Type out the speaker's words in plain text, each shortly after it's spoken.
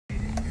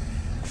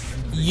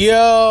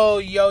Yo,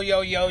 yo,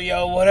 yo, yo,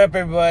 yo, what up,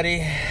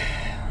 everybody?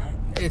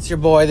 It's your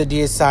boy, the D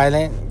is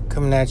Silent,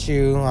 coming at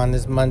you on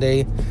this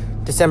Monday,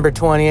 December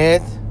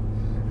 20th,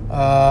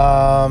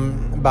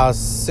 about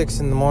 6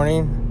 in the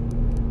morning,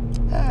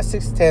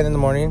 6:10 in the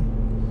morning.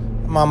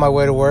 I'm on my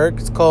way to work.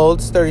 It's cold,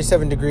 it's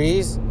 37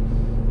 degrees.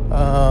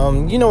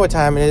 You know what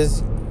time it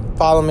is.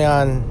 Follow me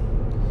on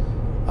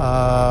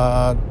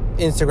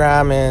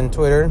Instagram and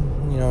Twitter.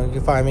 You know, you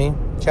can find me,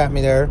 chat me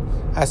there,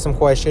 ask some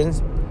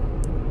questions.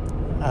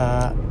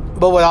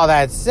 But with all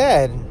that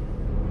said,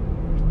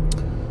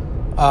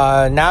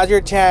 now's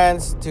your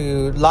chance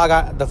to log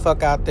out the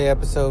fuck out the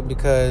episode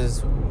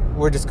because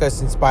we're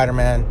discussing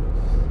Spider-Man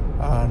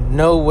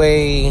No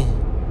Way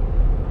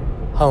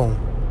Home.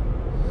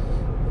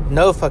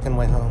 No fucking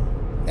way home.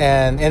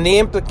 And the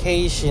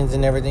implications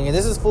and everything. And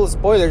this is full of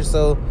spoilers,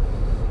 so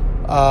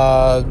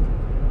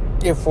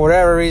if for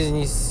whatever reason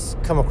you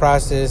come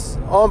across this,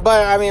 you know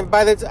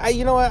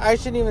what? I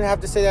shouldn't even have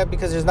to say that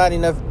because there's not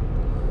enough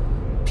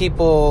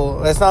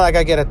people. It's not like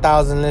I get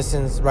 1,000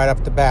 listens right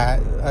off the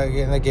bat. I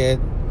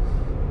get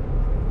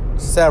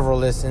several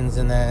listens,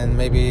 and then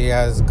maybe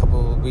as a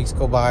couple of weeks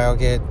go by, I'll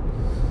get,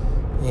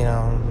 you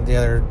know, the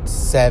other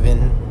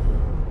 7.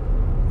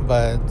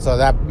 But so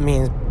that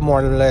means more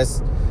or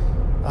less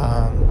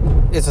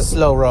it's a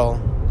slow roll.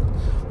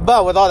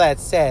 But with all that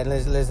said,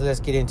 let's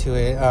get into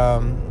it.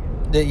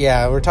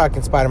 We're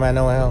talking Spider-Man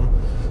No Way Home.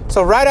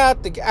 So right out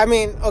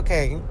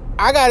okay,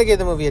 I gotta give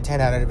the movie a 10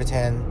 out of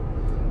 10.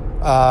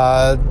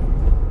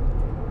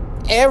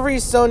 Every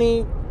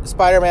Sony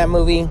Spider-Man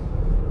movie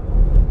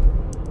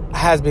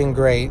has been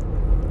great.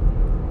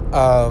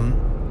 The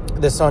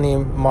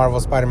Sony Marvel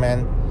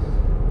Spider-Man,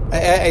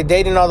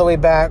 dating all the way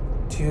back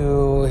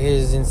to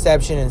his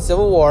inception in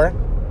Civil War.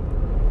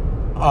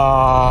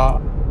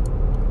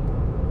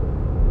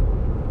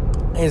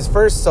 His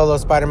first solo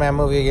Spider-Man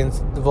movie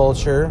against the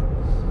Vulture.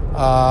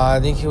 I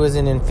think he was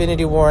in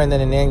Infinity War and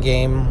then in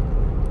Endgame.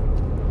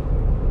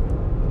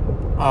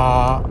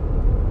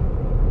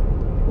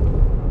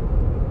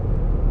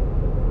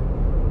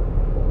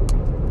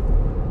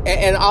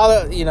 And all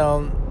of, you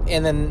know,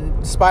 and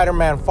then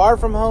Spider-Man Far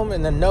From Home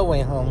and then No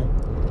Way Home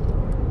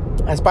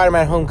and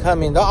Spider-Man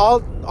Homecoming.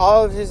 All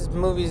of his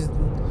movies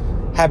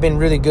have been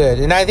really good,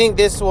 and I think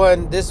this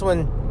one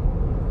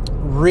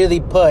really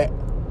put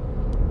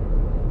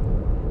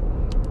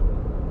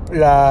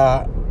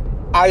the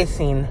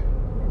icing,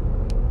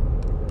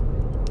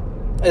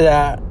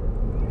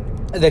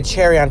 the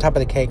cherry on top of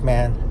the cake,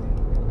 man.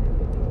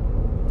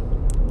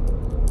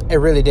 It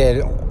really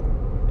did.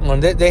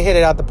 They hit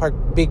it out the park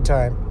big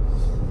time.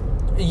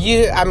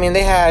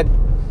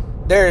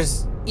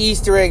 There's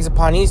Easter eggs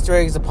upon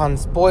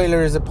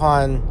spoilers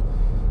upon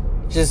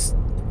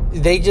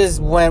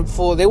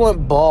they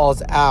went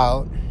balls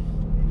out.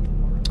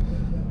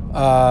 It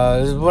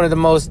was one of the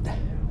most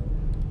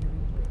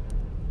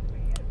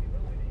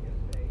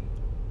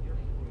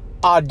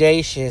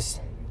audacious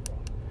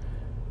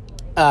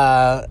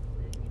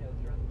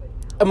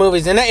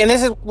movies, and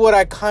this is what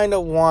I kind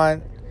of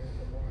want.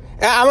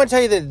 I'm gonna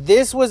tell you that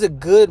this was a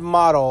good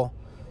model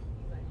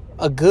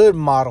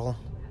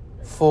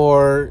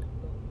for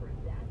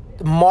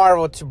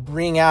Marvel to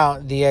bring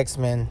out the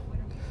X-Men.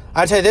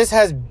 I'll tell you, this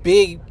has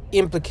big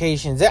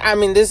implications. I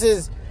mean,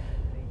 this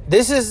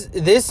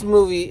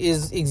movie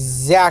is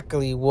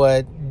exactly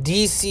what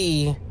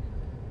DC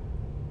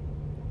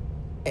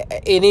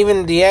and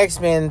even the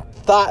X-Men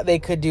thought they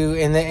could do,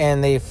 and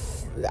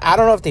I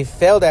don't know if they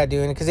failed at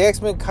doing it, because the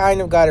X-Men kind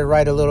of got it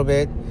right a little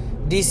bit.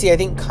 DC, I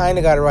think, kind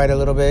of got it right a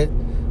little bit,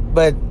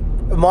 but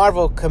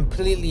Marvel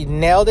completely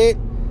nailed it.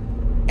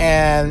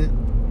 And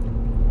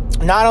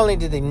not only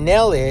did they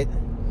nail it,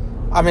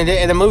 I mean,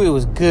 the movie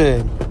was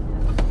good.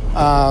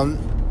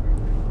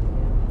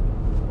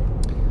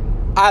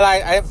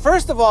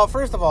 First of all,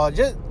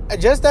 just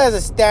as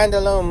a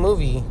standalone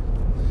movie,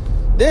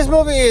 this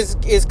movie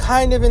is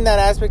kind of in that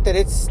aspect that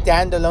it's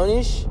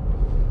standalone-ish,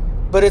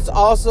 but it's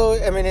also,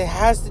 I mean, it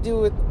has to do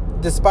with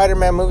the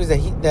Spider-Man movies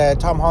that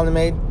Tom Holland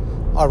made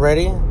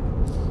already.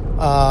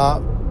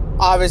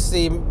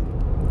 Obviously,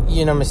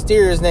 you know,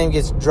 Mysterio's name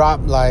gets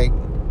dropped like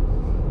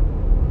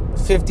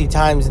 50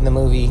 times in the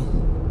movie.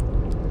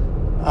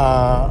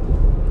 I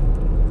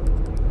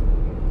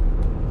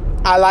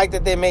like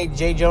that they made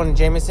J. Jonah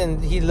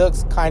Jameson. He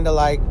looks kind of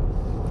like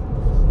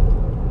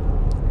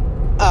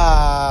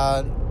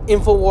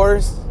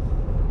InfoWars,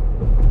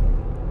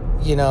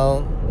 you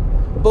know.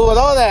 But with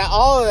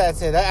all of that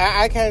said,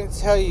 I can't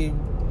tell you,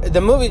 the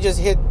movie just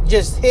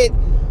hit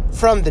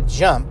from the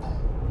jump.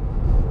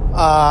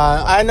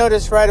 I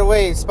noticed right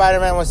away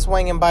Spider-Man was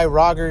swinging by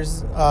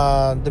Rogers,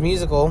 the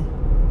musical,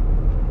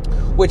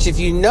 which, if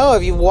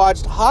you've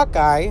watched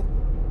Hawkeye,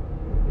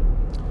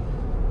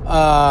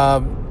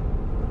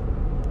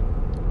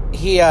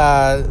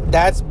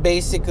 that's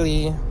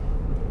basically,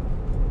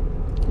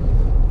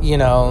 you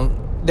know,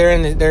 they're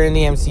in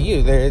the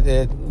MCU.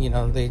 They're you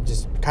know, they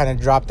just kind of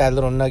dropped that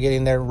little nugget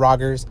in there.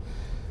 Rogers,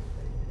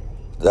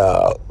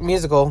 the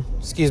musical,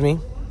 excuse me.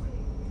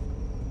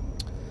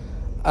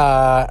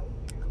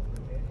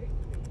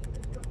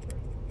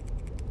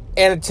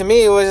 And to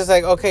me, it was just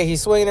like, okay,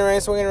 he's swinging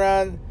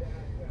around.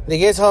 They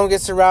gets home,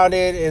 gets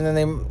surrounded, and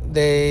then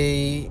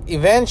they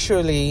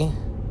eventually,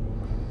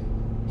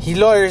 he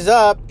lawyers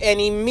up,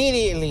 and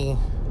immediately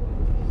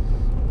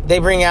they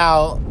bring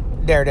out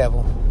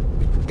Daredevil.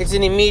 It's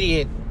an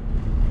immediate,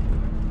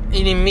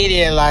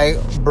 like,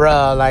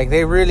 bruh, like,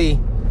 they really,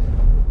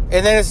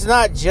 and then it's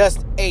not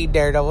just a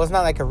Daredevil, it's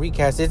not like a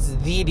recast, it's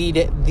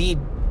the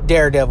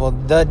Daredevil,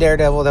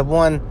 the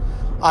one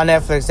on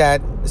Netflix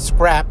that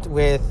scrapped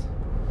with,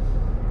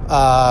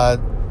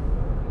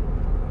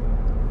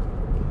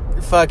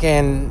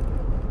 fucking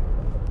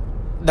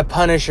the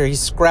Punisher. He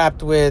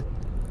scrapped with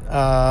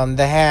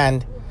the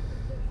Hand.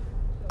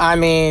 I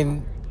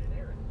mean,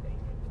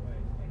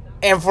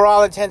 and for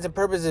all intents and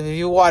purposes, if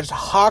you watched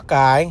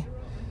Hawkeye,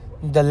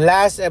 the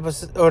last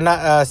episode, or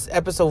not,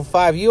 episode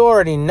 5, you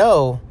already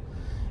know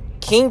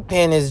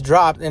Kingpin is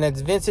dropped, and it's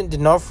Vincent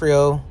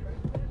D'Onofrio.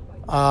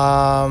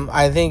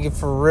 I think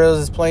for reals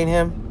is playing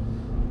him.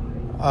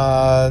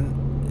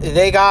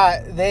 They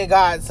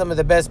got some of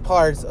the best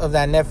parts of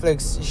that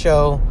Netflix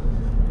show.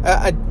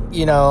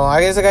 You know,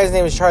 I guess the guy's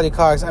name is Charlie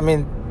Cox. I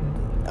mean,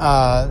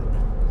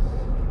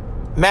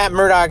 Matt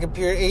Murdock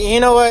appeared. You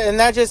know what? And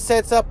that just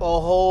sets up a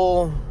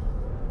whole.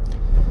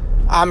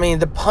 I mean,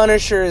 the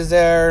Punisher is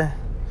there.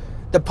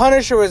 The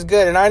Punisher was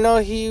good, and I know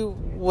he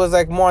was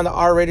like more on the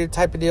R-rated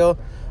type of deal.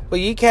 But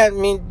you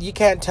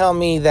can't tell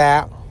me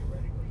that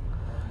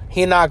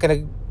he's not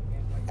gonna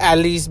at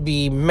least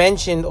be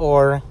mentioned,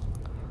 or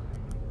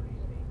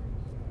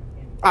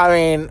I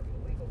mean,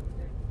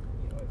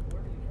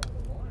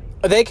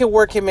 they could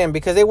work him in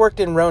because they worked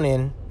in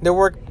Ronin. They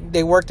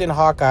worked in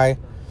Hawkeye.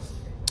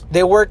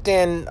 They worked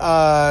in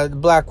the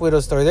Black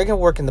Widow story. They can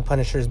work in the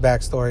Punisher's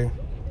backstory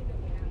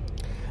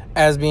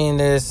as being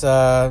this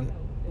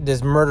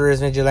murderous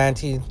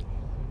vigilante.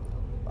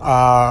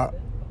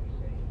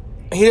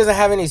 He doesn't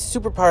have any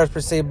superpowers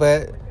per se,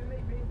 but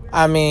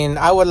I mean,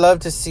 I would love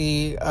to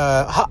see.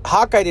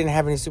 Hawkeye didn't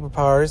have any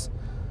superpowers,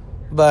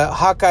 but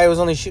Hawkeye was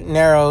only shooting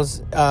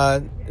arrows.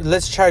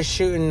 Let's try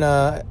shooting,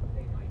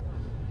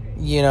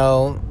 you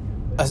know,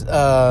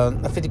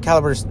 a 50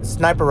 caliber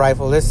sniper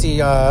rifle. Let's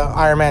see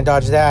Iron Man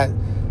dodge that.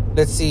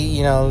 Let's see,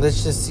 you know,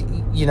 let's just see,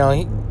 you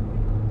know,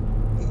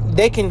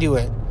 they can do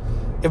it.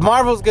 If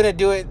Marvel's gonna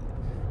do it,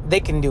 they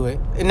can do it.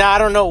 Now I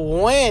don't know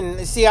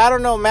when. See, I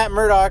don't know Matt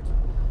Murdock.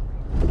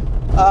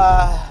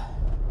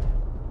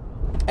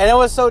 And it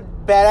was so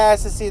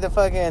badass to see the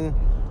fucking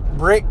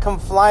brick come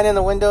flying in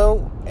the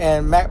window,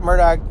 and Matt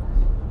Murdock,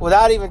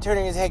 without even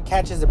turning his head,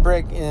 catches the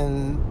brick,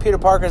 and Peter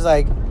Parker's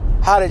like,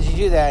 "How did you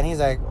do that?" And he's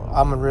like,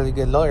 "I'm a really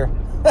good lawyer."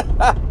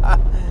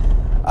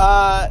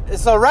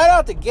 So right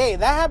out the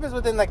gate, that happens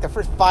within like the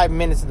first 5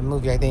 minutes of the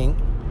movie, I think.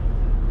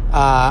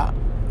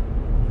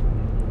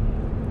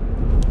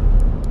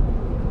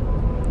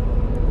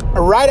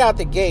 Right out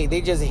the gate,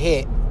 they just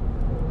hit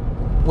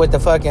with the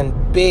fucking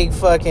big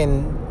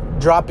fucking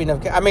dropping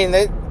of. I mean,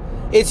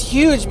 it's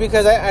huge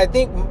because I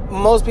think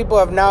most people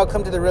have now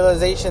come to the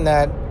realization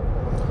that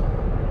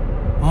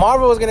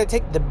Marvel was going to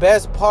take the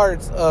best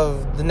parts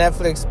of the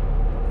Netflix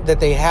that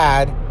they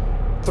had,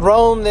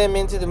 thrown them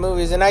into the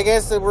movies, and I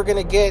guess that we're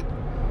going to get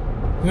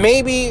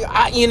maybe,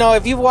 you know,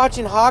 if you're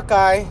watching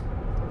Hawkeye,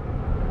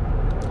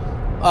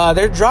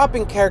 they're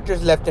dropping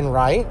characters left and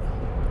right,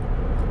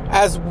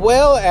 as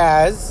well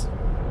as,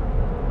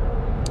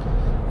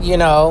 you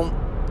know,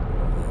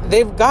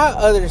 they've got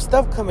other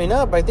stuff coming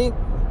up. I think,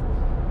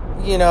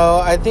 you know,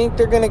 I think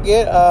they're going to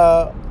get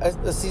a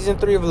season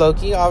 3 of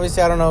Loki.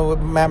 Obviously, I don't know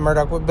what Matt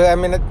Murdock would, but I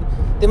mean,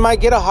 they might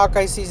get a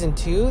Hawkeye season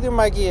 2. They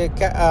might get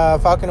a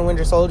Falcon and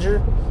Winter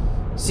Soldier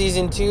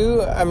season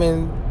 2. I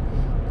mean,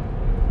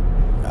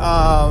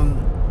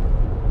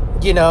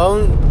 you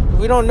know,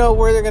 we don't know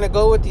where they're going to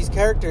go with these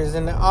characters.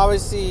 And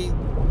obviously,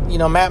 you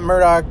know, Matt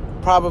Murdock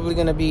probably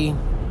going to be,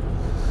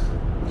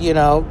 you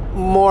know,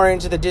 more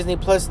into the Disney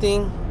Plus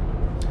thing.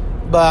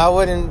 But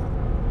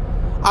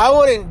I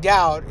wouldn't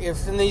doubt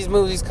if in these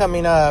movies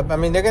coming up, I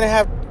mean, they're going to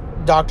have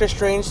Doctor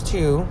Strange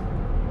 2.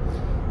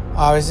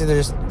 Obviously,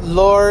 there's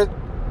Thor,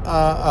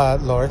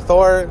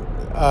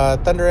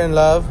 Thunder and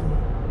Love.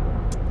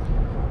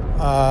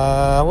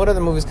 What other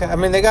movies? I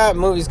mean, they got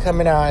movies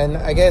coming out, and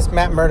I guess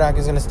Matt Murdock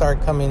is going to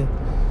start coming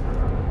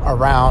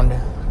around.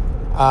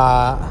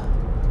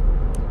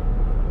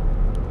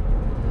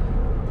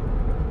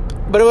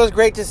 But it was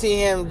great to see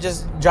him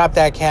just drop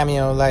that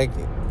cameo. Like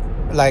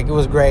it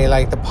was great.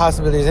 Like the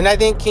possibilities, and I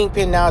think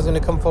Kingpin now is going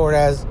to come forward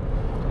as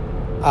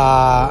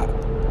a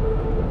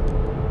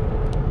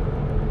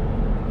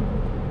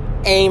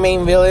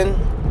main villain.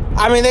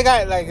 I mean, they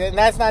got like, and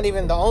that's not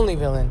even the only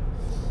villain.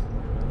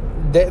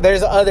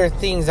 There's other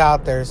things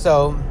out there.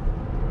 So,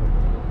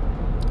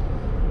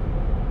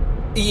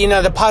 you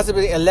know, the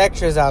possibility,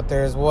 Elektra's out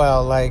there as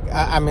well. Like,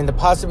 I mean, the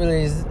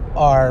possibilities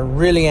are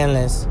really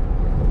endless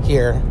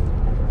here.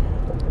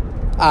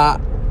 But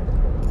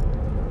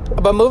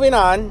moving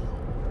on,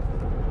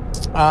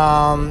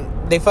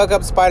 they fuck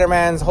up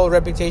Spider-Man's whole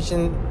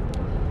reputation,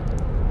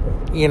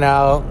 you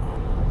know,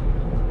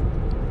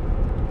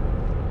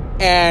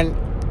 and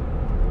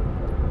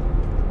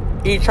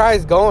he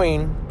tries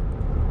going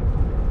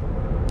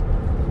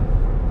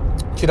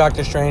to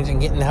Doctor Strange and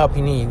getting the help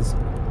he needs.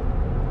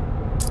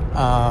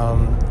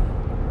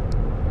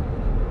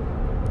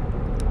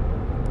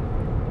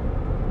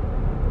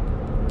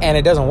 And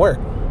it doesn't work.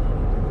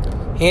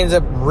 He ends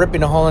up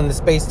ripping a hole in the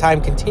space-time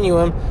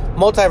continuum,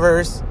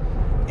 multiverse,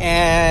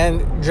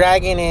 and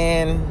dragging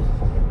in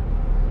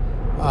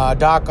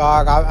Doc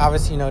Ock.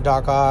 Obviously, you know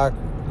Doc Ock,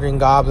 Green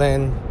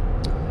Goblin,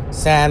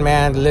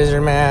 Sandman,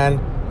 Lizard Man,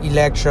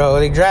 Electro.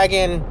 They drag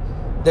in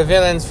the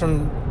villains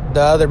from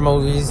the other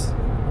movies,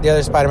 the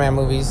other Spider-Man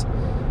movies.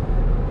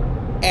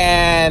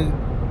 And,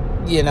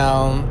 you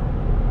know,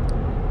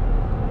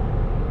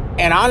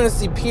 and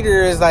honestly,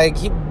 Peter is like,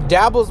 he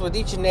dabbles with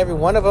each and every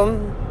one of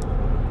them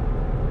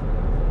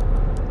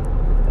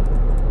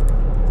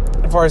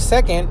for a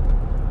second.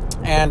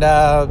 And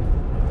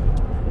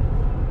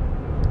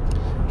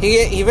he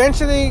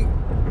eventually,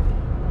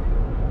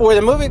 where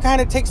the movie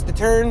kind of takes the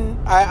turn,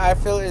 I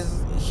feel,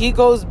 is he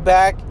goes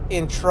back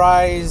and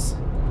tries,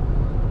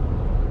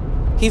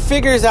 he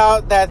figures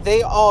out that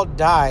they all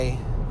die.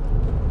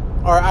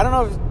 Or I don't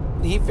know if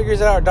he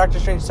figures it out or Doctor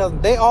Strange tells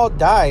them they all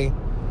die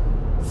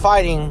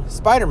fighting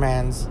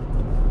Spider-Mans.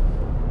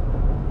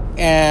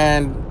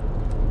 And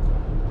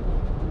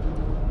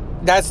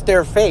that's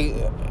their fate,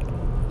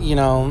 you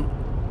know.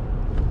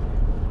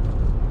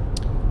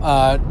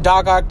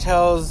 Doc Ock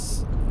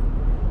tells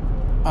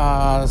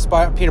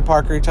Peter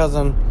Parker, he tells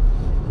him,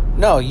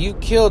 no, you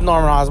killed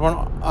Norman Osborn.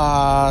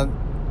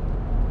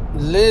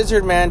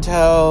 Lizard Man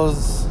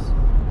tells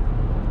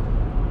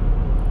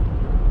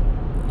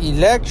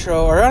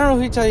Electro, or I don't know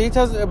who he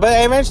tells,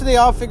 but eventually they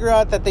all figure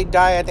out that they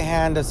die at the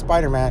hand of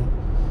Spider-Man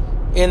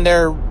in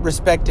their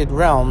respected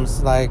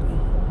realms, like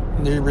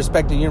their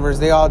respected universe.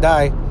 They all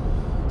die.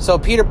 So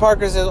Peter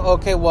Parker says,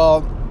 okay,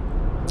 well,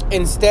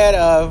 instead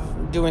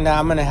of doing that,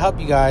 I'm going to help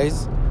you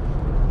guys.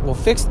 We'll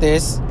fix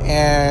this,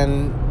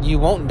 and you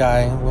won't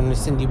die when we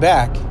send you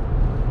back.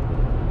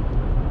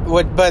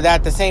 But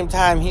at the same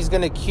time, he's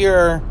going to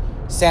cure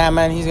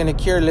Sandman. He's going to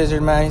cure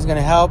Lizard Man. He's going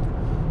to help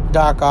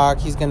Doc Ock.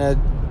 He's going to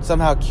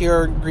somehow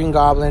cure Green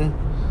Goblin.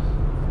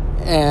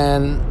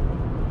 And,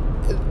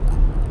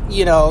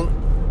 you know,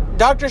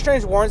 Doctor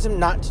Strange warns him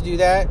not to do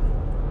that.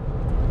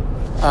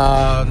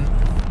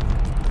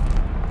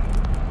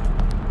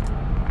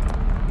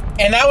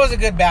 And that was a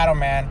good battle,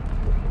 man.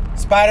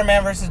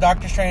 Spider-Man versus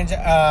Doctor Strange.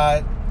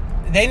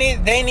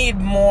 They need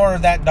more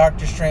of that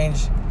Doctor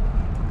Strange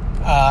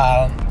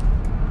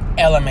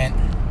element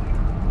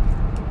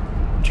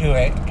to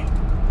it.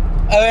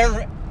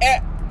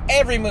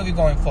 Every movie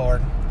going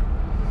forward.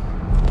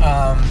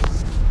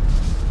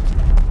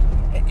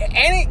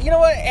 You know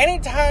what?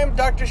 Anytime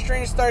Doctor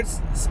Strange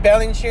starts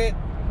spelling shit,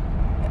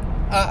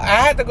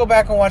 I had to go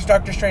back and watch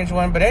Doctor Strange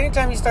 1, but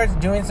anytime he starts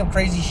doing some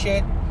crazy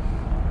shit,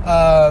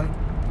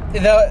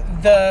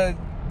 the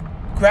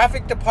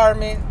graphic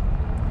department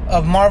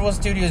of Marvel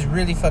Studios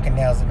really fucking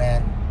nails it,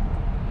 man.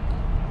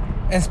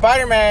 And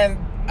Spider-Man,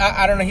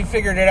 I don't know, he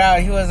figured it out.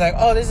 He was like,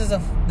 oh, this is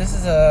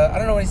a I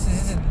don't know what he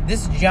says,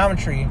 this is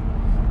geometry.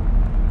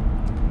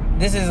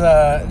 This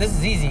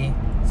is easy.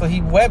 So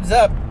he webs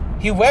a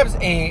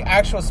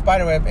actual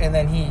spider web, and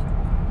then he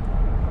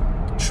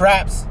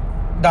traps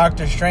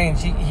Doctor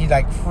Strange. He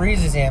like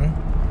freezes him.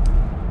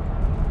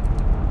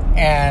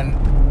 And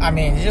I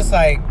mean, just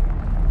like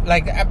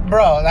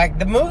bro, like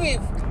the movie,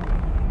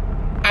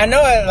 I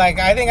know it, like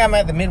I think I'm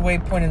at the midway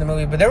point in the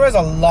movie, but there was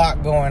a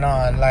lot going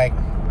on. Like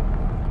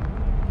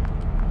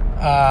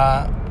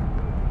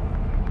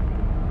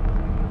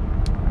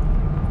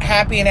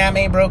Happy and Aunt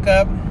May broke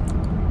up,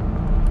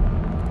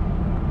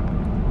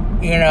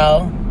 you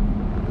know.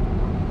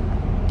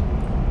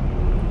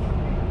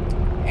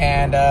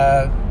 And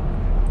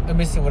let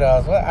me see what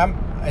else. Well, I'm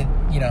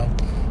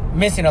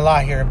missing a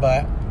lot here,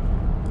 but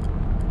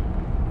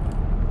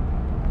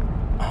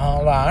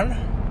hold on.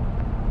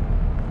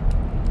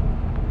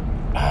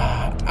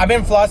 I've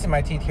been flossing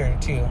my teeth here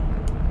too.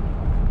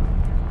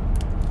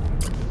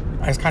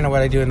 That's kind of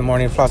what I do in the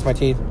morning, floss my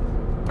teeth.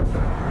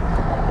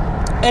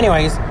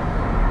 Anyways,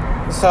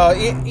 so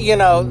you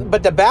know,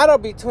 but the battle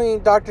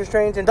between Doctor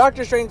Strange and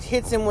Doctor Strange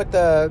hits him with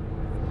the.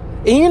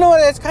 And you know what?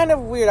 It's kind of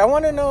weird. I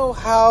want to know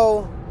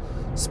how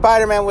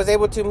Spider-Man was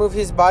able to move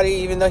his body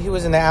even though he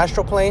was in the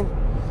astral plane.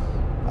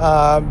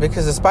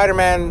 Because the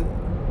Spider-Man...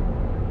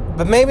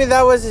 But maybe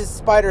that was his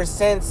spider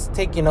sense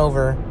taking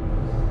over.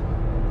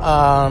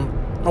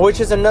 Which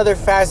is another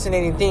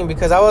fascinating thing,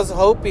 because I was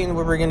hoping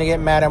we were going to get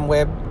Madam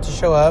Web to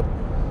show up.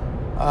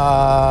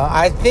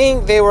 I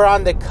think they were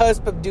on the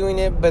cusp of doing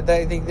it, but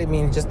I think,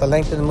 just the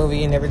length of the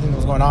movie and everything that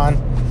was going on.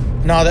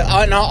 Now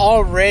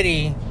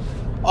already...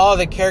 all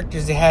the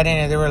characters they had in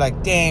it, they were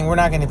like, dang, we're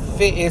not going to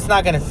fit. It's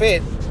not going to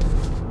fit.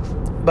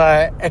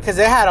 But, because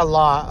they had a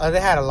lot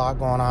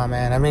going on,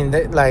 man. I mean,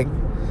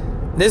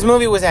 this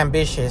movie was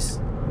ambitious.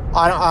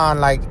 On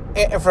like,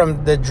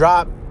 from the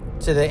drop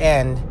to the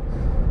end,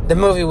 the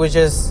movie was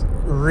just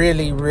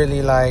really,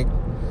 really like,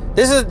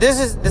 this is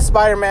the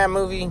Spider-Man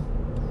movie.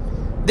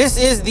 This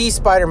is the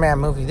Spider-Man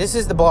movie. This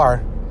is the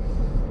bar.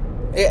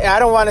 I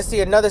don't want to see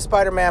another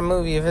Spider-Man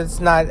movie if it's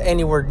not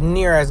anywhere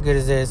near as good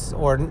as this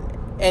or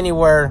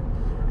anywhere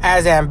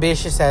as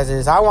ambitious as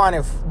this. I want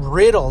it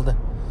riddled.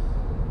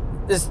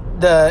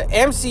 The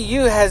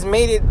MCU has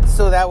made it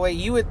so that way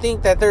you would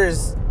think that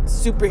there's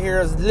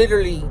superheroes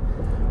literally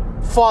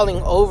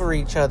falling over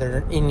each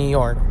other in New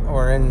York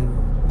or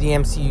in the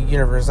MCU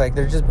universe. Like,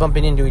 they're just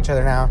bumping into each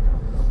other now.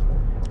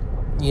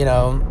 You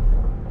know?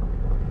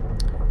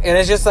 And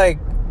it's just like,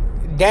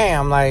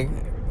 damn, like,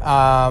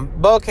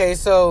 but okay,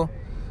 so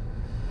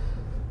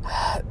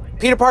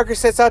Peter Parker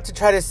sets out to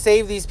try to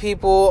save these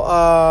people.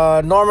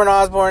 Norman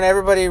Osborn,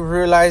 everybody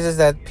realizes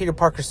that Peter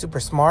Parker's super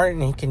smart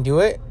and he can do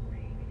it.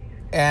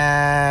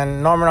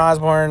 And Norman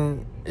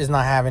Osborn is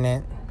not having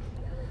it.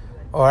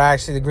 Or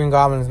actually, the Green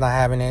Goblin is not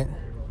having it.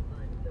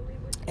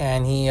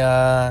 And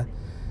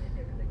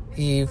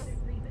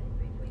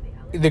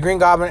the Green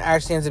Goblin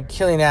actually ends up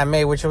killing Aunt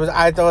May, which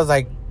I thought was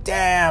like,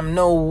 damn,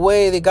 no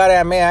way they got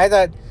Aunt May. I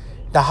thought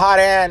the hot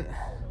aunt,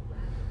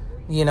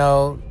 you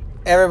know,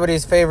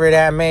 everybody's favorite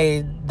Aunt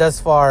May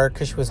thus far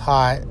because she was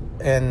hot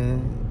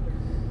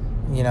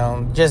and, you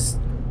know, just,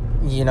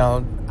 you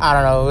know, I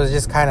don't know, it was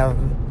just kind of,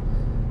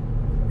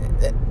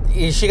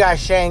 she got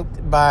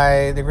shanked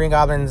by the Green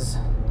Goblin's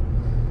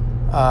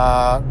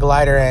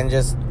glider and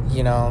just,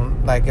 you know,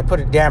 like, it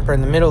put a damper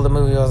in the middle of the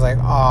movie. I was like,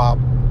 oh,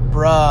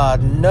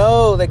 bruh,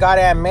 no, they got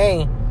Aunt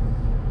May.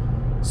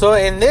 So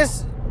in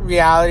this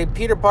reality,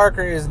 Peter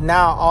Parker is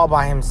now all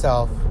by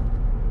himself.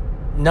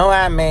 No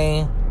Aunt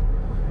May,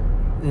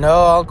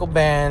 no Uncle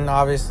Ben,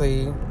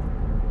 obviously,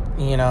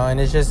 you know, and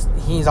it's just,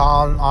 he's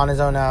all on his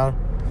own now.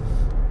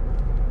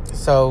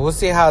 So we'll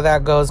see how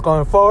that goes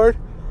going forward.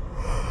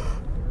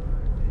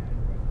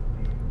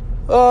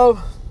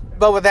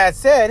 But with that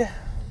said,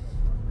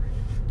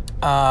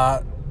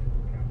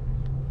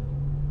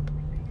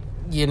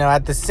 you know,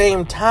 at the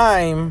same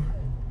time,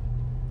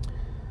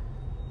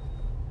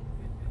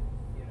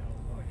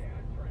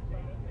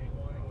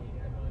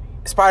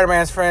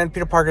 Spider-Man's friend,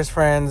 Peter Parker's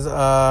friends,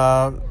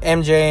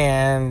 MJ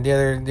and the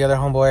other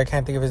homeboy, I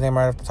can't think of his name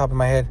right off the top of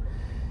my head.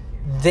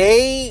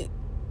 They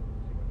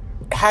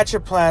hatch a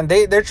plan.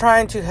 They're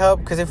trying to help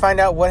because they find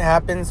out what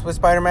happens with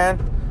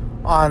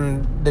Spider-Man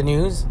on the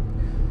news,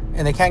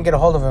 and they can't get a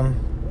hold of him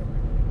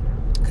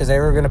because they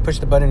were going to push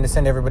the button to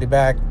send everybody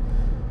back.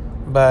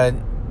 But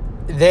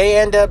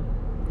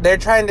they're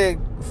trying to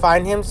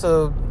find him.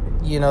 So,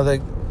 you know,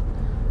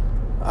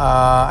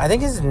 I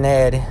think it's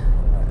Ned.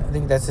 I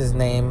think that's his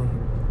name.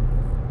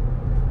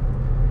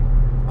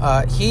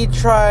 For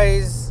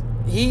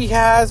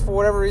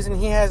whatever reason,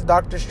 he has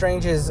Doctor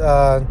Strange's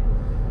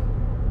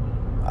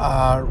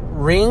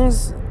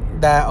rings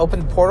that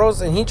open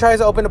portals, and he tries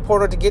to open a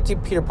portal to get to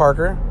Peter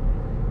Parker,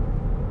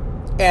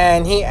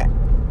 and he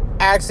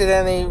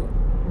accidentally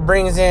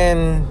brings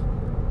in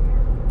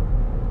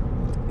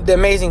the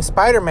Amazing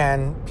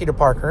Spider-Man, Peter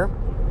Parker,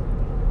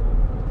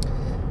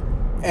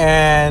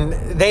 and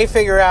they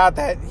figure out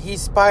that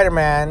he's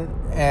Spider-Man.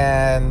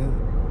 And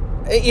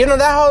you know,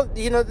 that whole,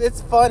 you know,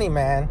 it's funny,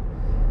 man,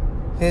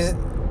 because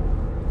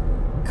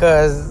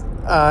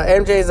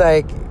MJ's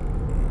like,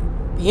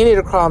 you need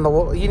to crawl on the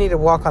wall, you need to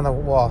walk on the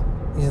wall.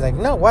 He's like,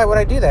 no, why would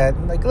I do that?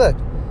 I'm like, look,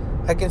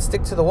 I can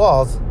stick to the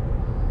walls.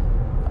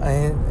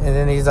 And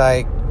then he's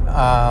like,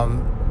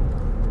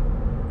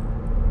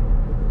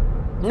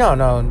 no,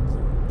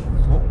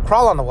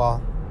 crawl on the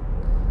wall.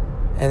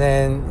 And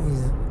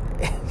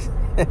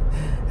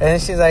then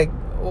she's like,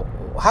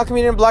 how come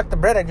you didn't block the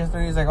bread I just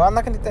threw? He's like, well, I'm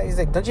not going to do that. He's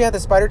like, don't you have the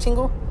spider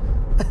tingle?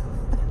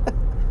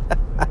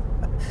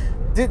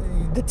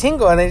 Dude, the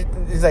tingle.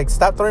 And he's like,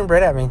 stop throwing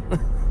bread at me.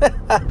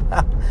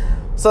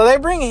 So they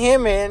bring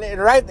him in,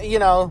 and right, you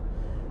know,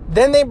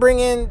 then they bring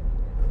in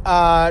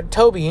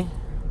Toby.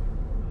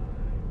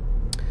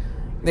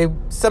 They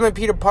summon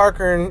Peter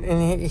Parker,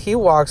 and he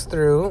walks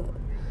through,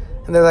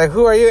 and they're like,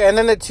 who are you? And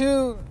then the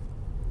two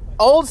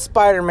old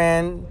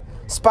Spider-Man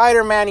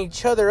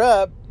each other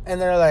up,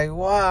 and they're like,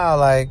 wow,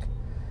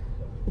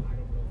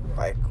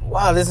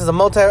 wow, this is a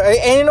multi...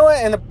 And you know what?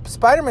 And the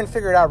Spider-Man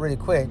figured it out really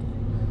quick.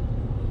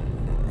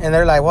 And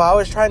they're like, well, I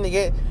was trying to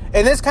get...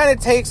 And this kind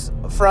of takes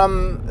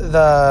from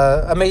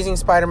the Amazing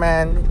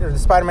Spider-Man, or the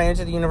Spider-Man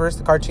Into the Universe,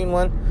 the cartoon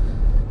one.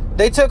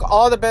 They took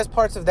all the best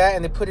parts of that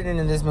and they put it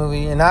into this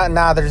movie. And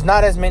now there's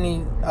not as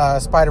many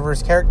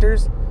Spider-Verse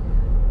characters.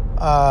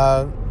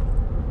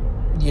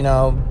 You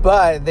know,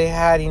 but they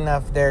had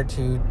enough there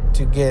to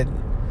get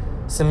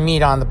some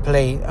meat on the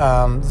plate,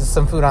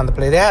 some food on the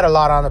plate. They had a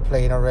lot on the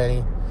plate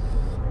already.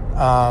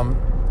 And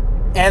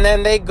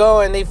then they go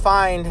and they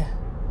find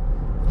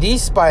the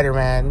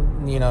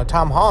Spider-Man, you know,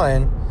 Tom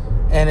Holland,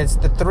 and it's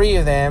the three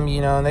of them, you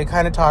know, and they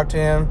kind of talk to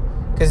him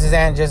because his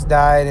aunt just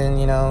died,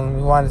 and, you know,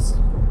 he wanted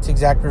to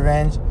exact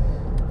revenge.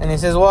 And he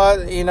says,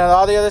 well, you know,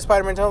 all the other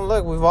Spider-Man told him,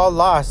 look, we've all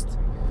lost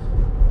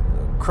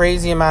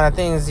crazy amount of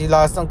things. He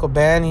lost Uncle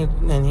Ben,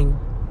 and he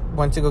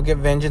went to go get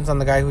vengeance on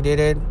the guy who did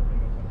it,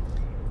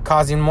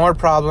 causing more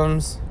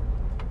problems.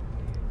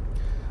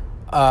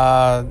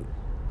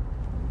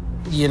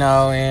 You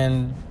know,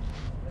 and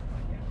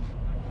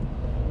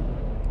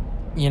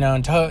in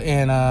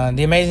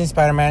The Amazing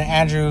Spider-Man,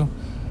 Andrew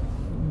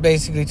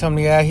basically told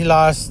me, yeah, he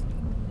lost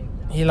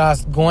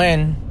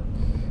Gwen.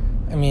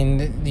 I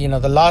mean,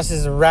 the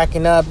losses are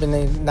racking up,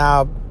 and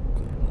now,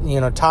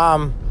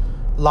 Tom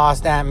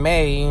lost Aunt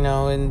May,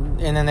 and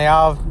then they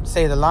all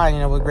say the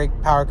line, with great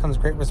power comes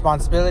great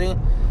responsibility.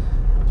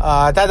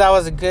 I thought that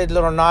was a good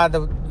little nod.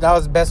 That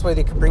was the best way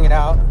they could bring it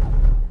out,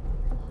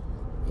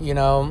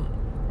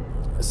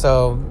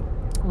 So,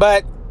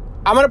 but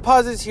I'm gonna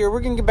pause this here.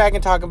 We're gonna get back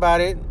and talk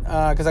about it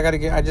because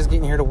I just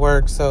getting here to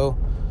work. So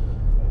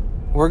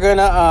we're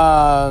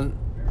gonna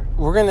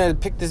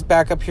pick this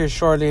back up here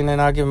shortly, and then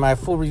I'll give my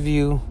full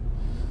review,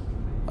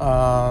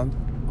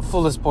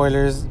 full of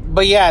spoilers.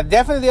 But yeah,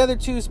 definitely the other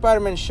two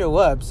Spider-Men show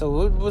up.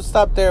 So we'll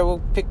stop there.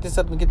 We'll pick this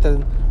up and get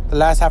the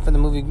last half of the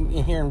movie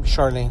in here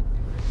shortly.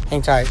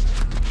 Hang tight.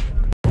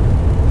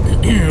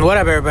 What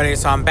up, everybody?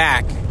 So I'm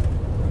back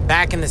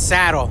in the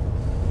saddle.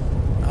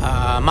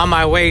 I'm on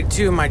my way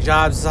to my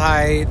job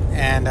site,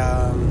 and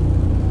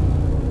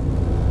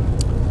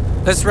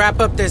let's wrap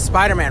up this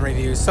Spider-Man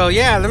review. So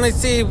yeah, let me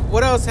see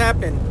what else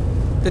happened.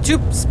 The two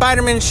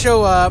Spider-Men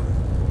show up,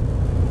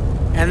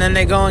 and then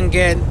they go and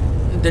get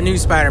the new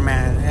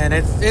Spider-Man, and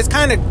it's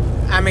kind of,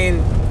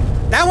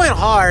 that went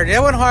hard.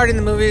 That went hard in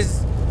the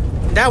movies.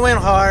 That went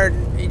hard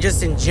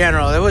just in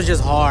general. It was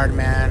just hard,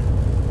 man.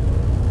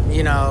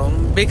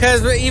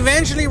 Because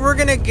eventually we're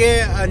gonna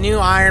get a new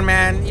Iron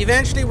Man.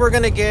 Eventually we're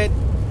gonna get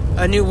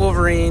a new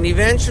Wolverine.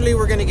 Eventually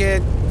we're gonna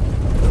get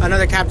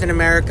another Captain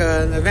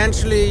America.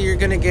 Eventually you're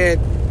gonna get,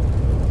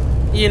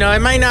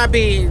 it might not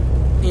be,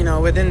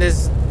 within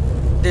this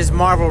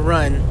Marvel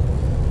run,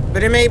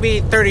 but it may be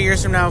 30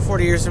 years from now,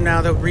 40 years from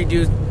now, they'll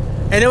redo.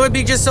 And it would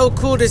be just so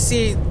cool to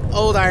see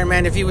old Iron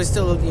Man if he was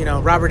still,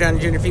 Robert Downey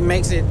Jr., if he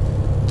makes it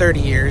 30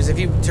 years,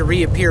 to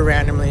reappear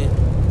randomly.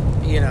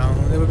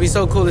 It would be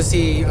so cool to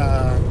see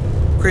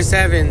Chris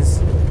Evans,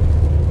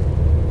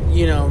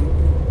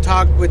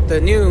 talk with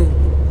a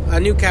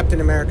new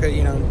Captain America,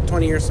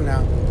 20 years from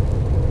now.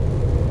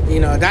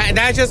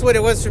 That's just what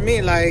it was for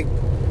me. Like,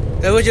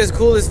 it was just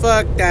cool as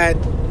fuck that,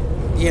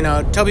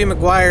 Tobey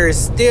Maguire is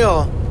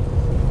still,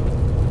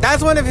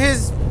 that's one of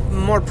his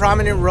more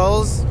prominent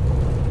roles.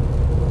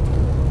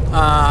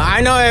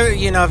 I know,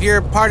 if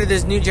you're part of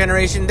this new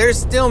generation, there's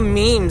still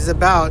memes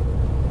about,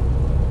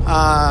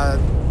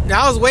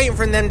 I was waiting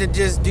for them to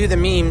just do the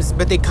memes,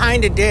 but they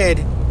kind of did,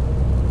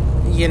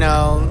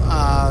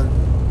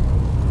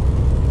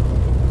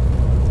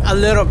 a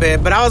little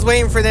bit. But I was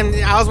waiting for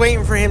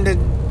him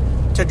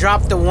to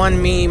drop the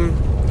one meme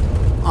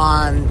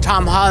on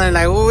Tom Holland,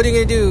 like, well, what are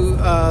you gonna do,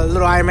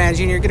 little Iron Man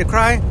Jr.? You're gonna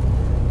cry?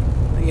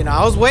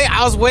 I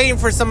was waiting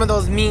for some of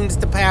those memes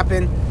to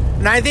happen,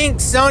 and I think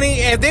Sony,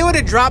 if they would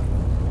have dropped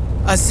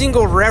a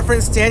single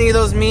reference to any of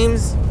those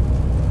memes.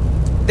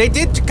 They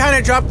did kind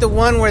of drop the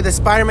one where the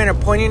Spider-Man are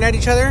pointing at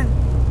each other.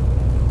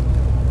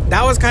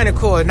 That was kind of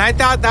cool. And I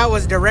thought that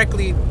was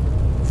directly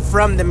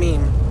from the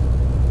meme.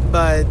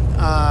 But,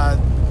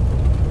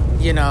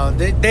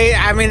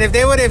 if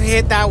they would have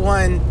hit that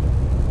one,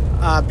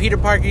 Peter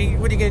Parker,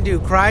 what are you going to do?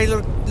 Cry,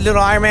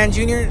 little Iron Man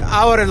Jr.?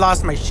 I would have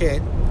lost my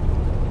shit.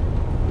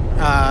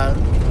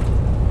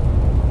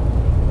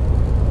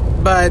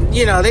 But,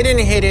 they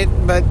didn't hit it.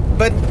 But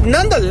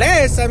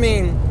nonetheless,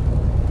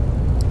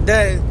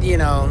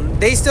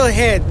 they still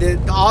hit.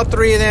 All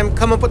three of them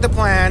come up with a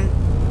plan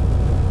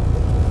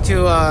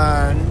to,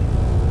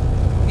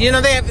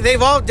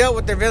 they've all dealt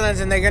with their villains,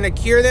 and they're gonna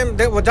cure them.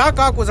 Doc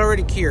Ock was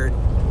already cured.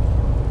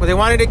 Well, they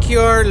wanted to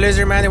cure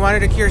Lizard Man. They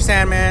wanted to cure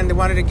Sandman. They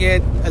wanted to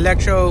get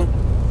Electro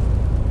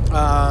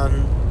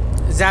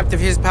zapped of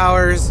his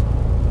powers,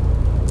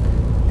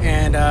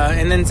 and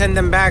then send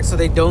them back so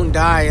they don't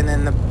die. And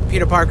then the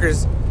Peter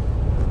Parkers,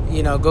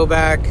 go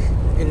back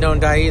and don't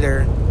die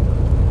either.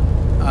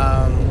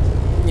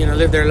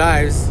 Live their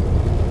lives.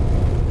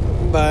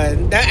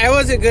 But that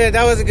was a good,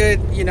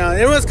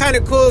 it was kind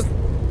of cool.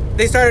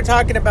 They started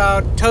talking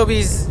about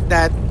Toby's,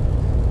 that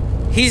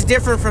he's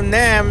different from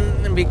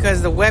them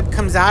because the web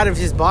comes out of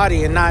his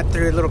body and not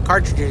through little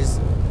cartridges.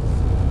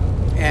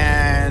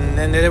 And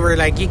then they were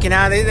like geeking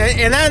out.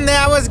 And then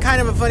that was kind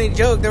of a funny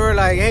joke. They were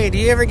like, hey, do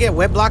you ever get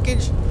web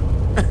blockage?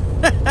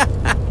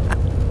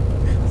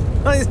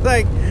 It's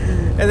like,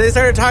 and they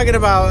started talking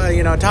about,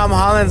 Tom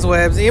Holland's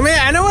webs.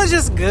 I know it was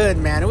just good,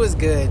 man. It was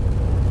good.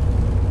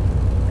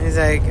 And he's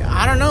like,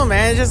 I don't know,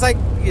 man. It's just like,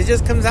 it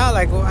just comes out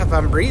like, well, if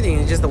I'm breathing,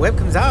 it's just the web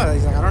comes out.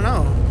 He's like, I don't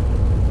know.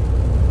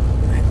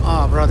 I'm like,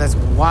 oh, bro, that's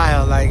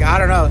wild. Like, I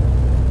don't know.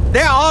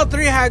 They all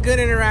three had good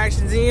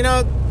interactions. And,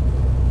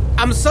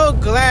 I'm so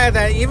glad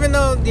that even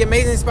though the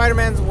Amazing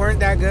Spider-Mans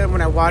weren't that good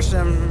when I watched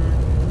them,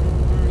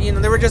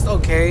 they were just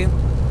okay.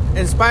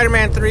 And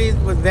Spider-Man 3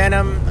 with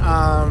Venom,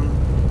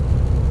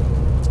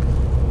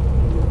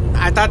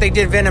 I thought they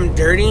did Venom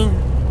dirty,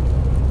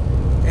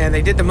 and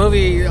they did the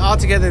movie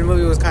altogether. The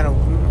movie was kind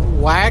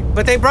of whack,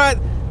 but they brought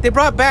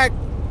back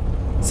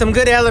some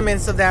good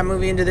elements of that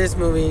movie into this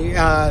movie,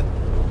 and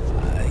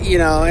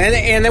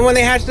then when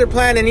they hatched their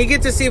plan, and you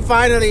get to see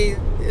finally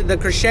the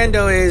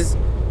crescendo is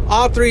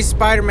all three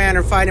Spider-Man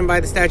are fighting by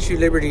the Statue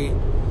of Liberty,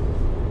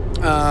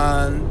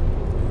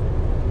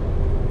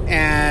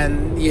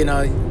 And you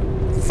know,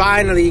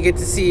 finally you get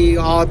to see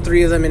all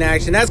three of them in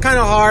action. That's kind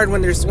of hard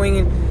when they're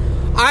swinging.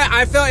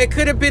 I felt it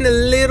could have been a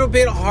little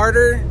bit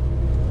harder.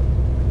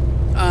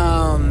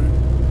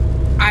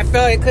 I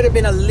felt it could have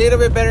been a little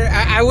bit better.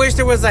 I wish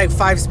there was like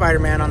 5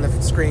 Spider-Man on the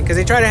screen, because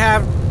they try to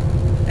have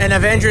an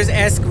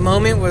Avengers-esque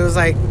moment where it was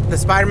like the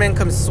Spider-Man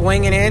comes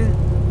swinging in.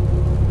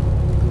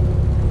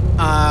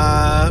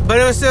 But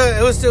it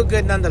was still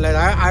good nonetheless.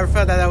 I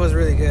felt that was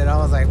really good. I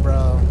was like,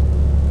 bro.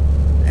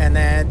 And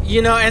then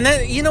you know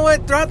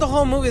what? Throughout the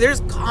whole movie,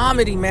 there's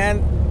comedy,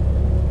 man.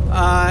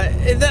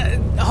 The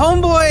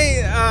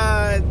homeboy,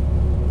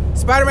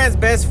 Spider-Man's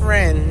best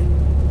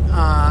friend,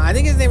 I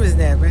think his name is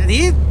Ned, man.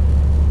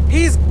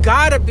 He's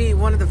gotta be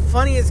one of the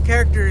funniest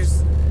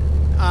characters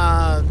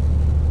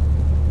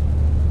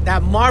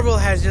that Marvel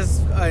has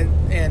just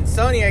and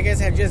Sony, I guess,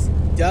 have just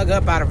dug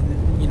up out of,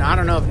 you know, I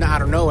don't know if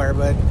out of nowhere,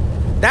 but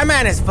that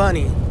man is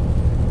funny.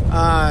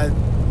 I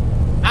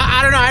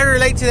don't know. I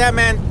relate to that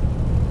man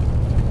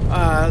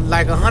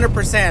like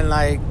 100%.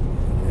 Like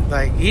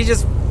he's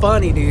just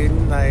funny, dude.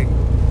 Like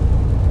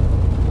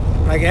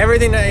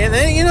everything. And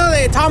then, you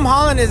know, Tom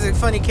Holland is a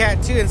funny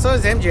cat too, and so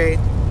is MJ.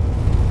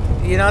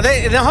 You know,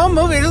 the whole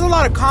movie, there's a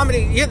lot of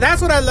comedy. Yeah,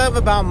 that's what I love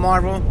about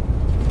Marvel,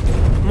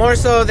 more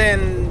so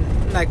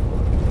than, like,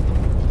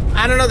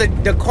 I don't know,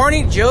 the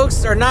corny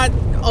jokes are not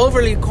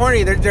overly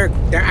corny. They're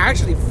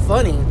actually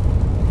funny.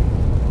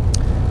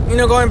 You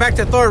know, going back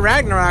to Thor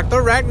Ragnarok,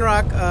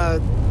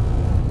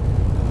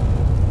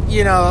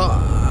 you know,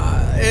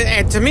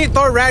 and to me,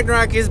 Thor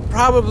Ragnarok is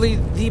probably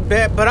the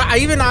best. But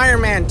even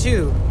Iron Man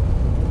 2,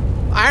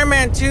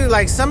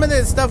 like, some of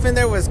the stuff in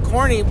there was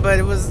corny, but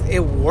it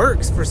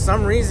works for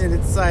some reason.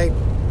 It's like,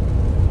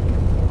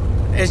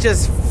 it's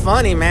just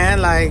funny,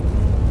 man. Like,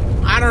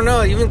 I don't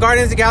know. Even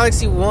Guardians of the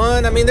Galaxy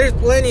 1. I mean, there's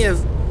plenty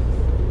of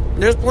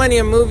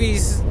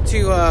movies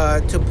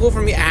to pull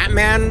from the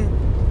Ant-Man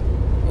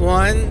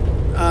 1.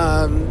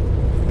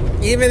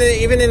 Even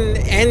in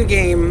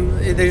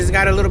Endgame, there's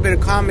got a little bit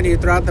of comedy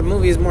throughout the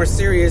movie. Is more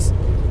serious.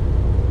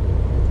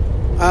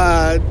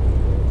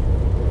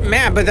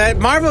 Man, but that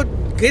Marvel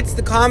gets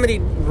the comedy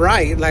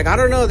right. Like, I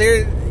don't know,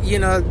 they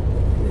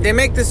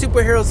make the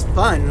superheroes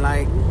fun.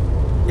 Like,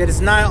 yet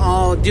it's not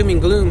all doom and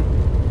gloom.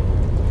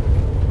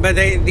 But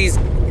I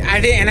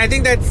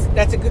think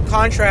that's a good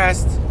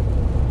contrast,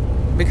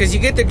 because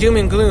you get the doom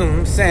and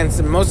gloom sense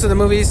in most of the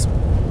movies.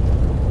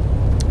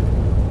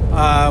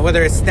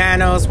 Whether it's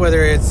Thanos,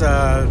 whether it's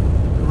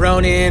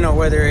Ronin, or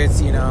whether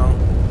it's, you know,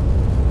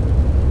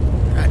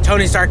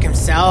 Tony Stark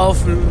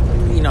himself,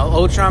 you know,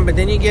 Ultron. But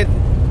then you get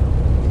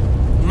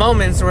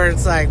moments where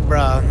it's like,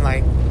 bro,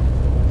 like,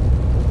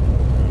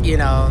 you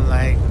know,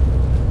 like,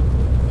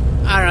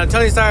 I don't know,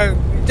 Tony Stark.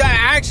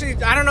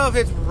 Actually, I don't know if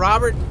it's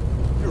Robert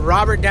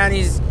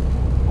Downey's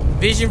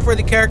vision for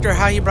the character,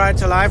 how he brought it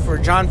to life, or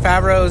Jon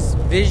Favreau's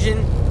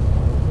vision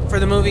for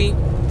the movies,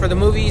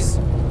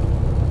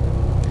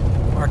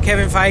 or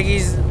Kevin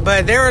Feige's.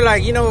 But they were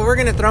like, you know, we're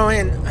gonna throw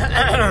in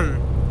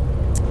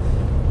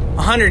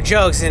 100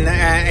 jokes,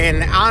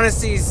 and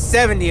honestly,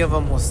 70 of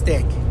them will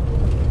stick.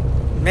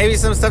 Maybe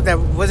some stuff that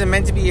wasn't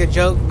meant to be a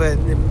joke, but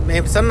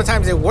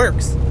sometimes it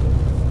works.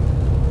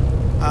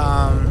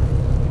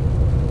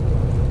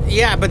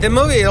 Yeah, but the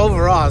movie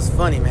overall is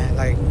funny, man.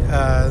 Like,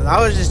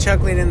 I was just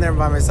chuckling in there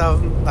by myself,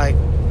 like,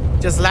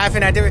 just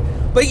laughing at it.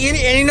 But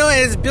you know,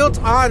 it's built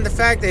on the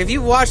fact that if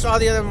you've watched all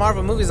the other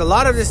Marvel movies, a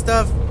lot of this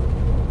stuff,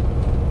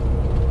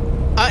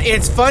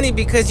 it's funny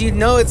because you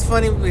know it's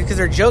funny because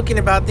they're joking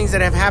about things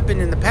that have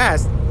happened in the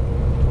past.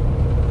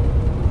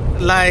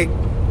 Like,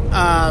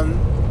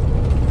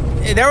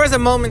 there was a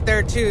moment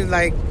there too,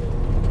 like,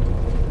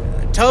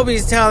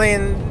 Toby's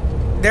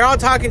they're all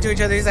talking to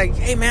each other. He's like,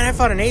 hey man, I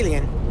fought an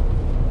alien.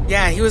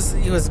 Yeah, he was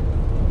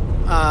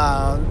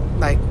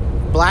like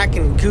black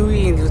and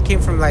gooey, and he came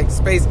from like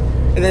space.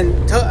 And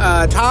then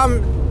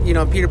Tom, you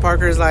know, Peter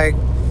Parker is like,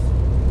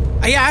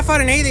 yeah, I fought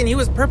an alien. He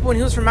was purple and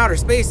he was from outer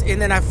space.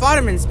 And then I fought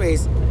him in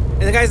space.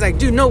 And the guy's like,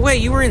 dude, no way,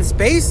 you were in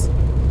space?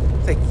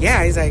 It's like,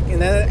 yeah. He's like,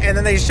 and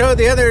then they show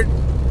the other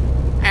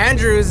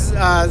Andrews,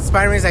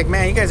 Spider-Man's like,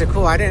 man, you guys are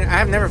cool. I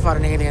have never fought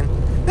an alien.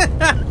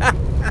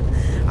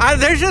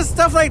 There's just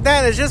stuff like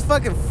that. It's just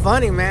fucking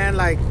funny, man.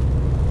 Like,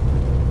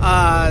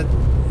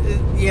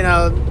 you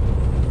know,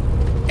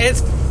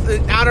 it's,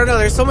 I don't know.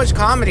 There's so much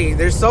comedy.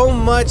 There's so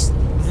much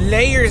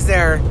layers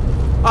there.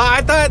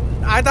 I thought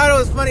it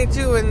was funny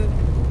too when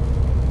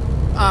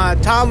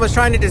Tom was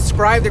trying to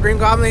describe the Green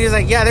Goblin. He was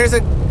like, yeah, there's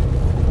a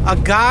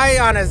guy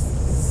on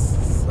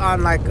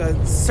like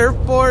a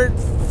surfboard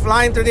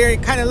flying through there. He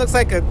kind of looks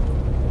like a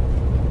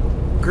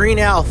green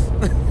elf.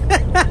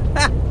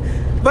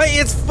 But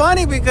it's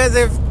funny because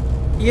if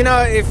you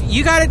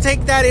got to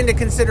take that into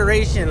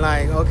consideration,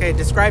 like, okay,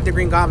 describe the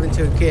Green Goblin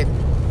to a kid.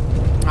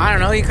 I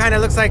don't know. He kind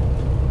of looks like,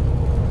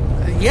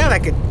 yeah,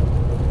 like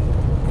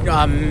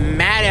a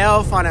mad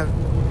elf on a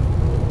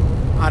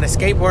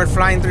skateboard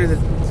flying through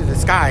the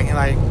sky. And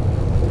like,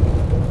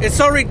 it's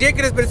so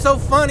ridiculous, but it's so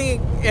funny.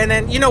 And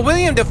then, you know,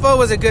 William Dafoe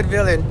was a good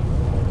villain.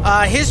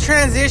 His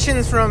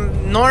transitions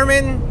from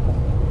Norman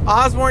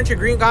Osborn to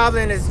Green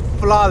Goblin is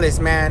flawless,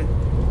 man.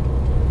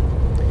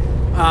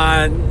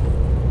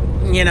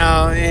 You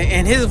know,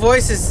 and his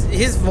voice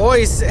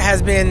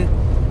has been,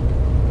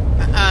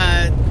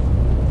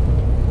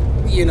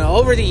 you know,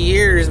 over the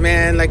years,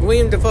 man. Like,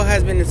 William Dafoe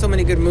has been in so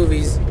many good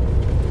movies,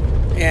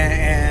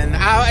 and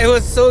it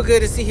was so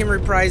good to see him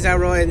reprise that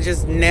role and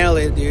just nail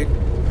it, dude.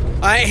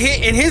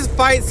 In his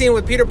fight scene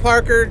with Peter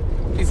Parker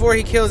before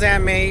he kills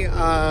Aunt May,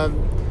 that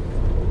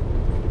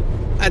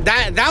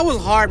was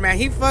hard, man.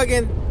 He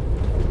fucking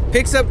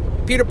picks up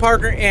Peter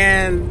Parker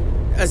and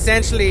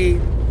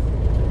essentially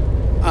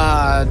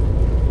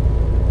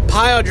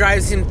pile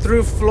drives him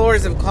through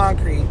floors of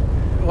concrete,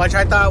 which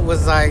I thought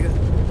was like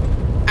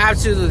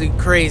absolutely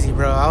crazy,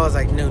 bro. I was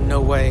like,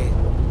 no way.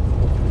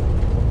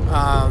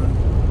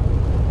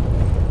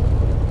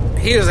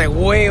 He was like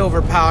way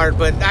overpowered,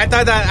 but I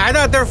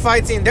thought their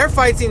fight scene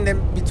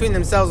between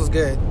themselves was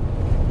good.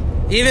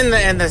 Even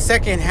in the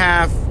second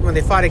half when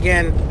they fought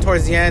again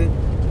towards the end,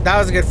 that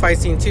was a good fight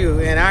scene too.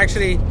 And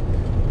actually,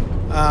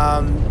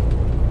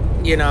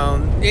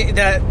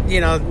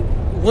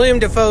 William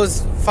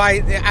Dafoe's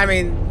fight, I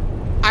mean,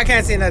 I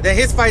can't say that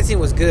his fight scene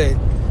was good.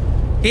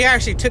 He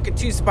actually took it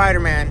to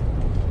Spider-Man,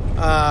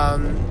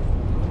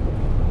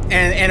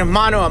 and a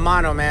mano a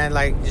mano, man,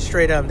 like just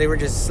straight up, they were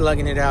just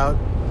slugging it out.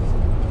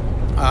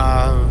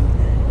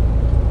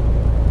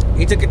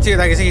 He took it to,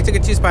 like I said, he took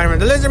it to Spider-Man.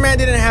 The Lizard Man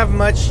didn't have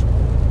much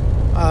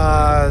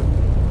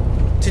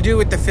to do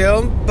with the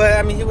film, but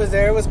I mean, he was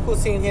there. It was cool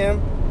seeing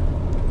him.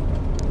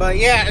 But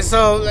yeah,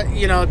 so,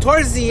 you know,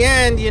 towards the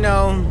end, you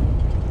know,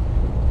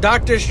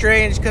 Doctor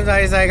Strange comes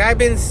out. He's like, I've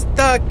been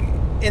stuck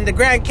in the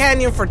Grand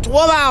Canyon for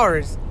 12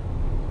 hours.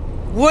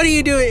 What are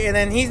you doing? And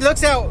then he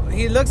looks at,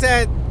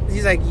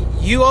 he's like,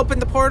 you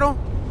opened the portal?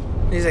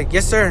 And he's like,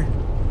 yes, sir.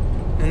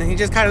 And then he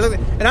just kind of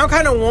looks, and I'm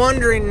kind of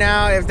wondering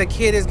now if the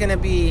kid is going to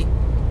be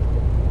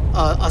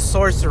a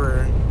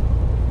sorcerer.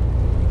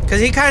 Because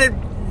he kind of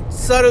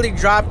subtly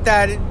dropped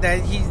that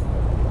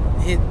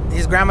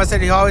his grandma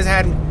said he always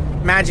had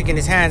magic in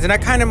his hands, and I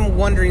kind of am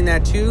wondering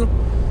that too.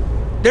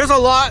 There's a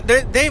lot.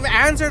 They've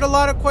answered a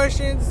lot of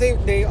questions.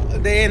 They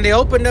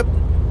opened up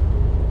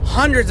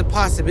hundreds of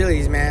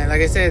possibilities, man.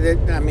 Like I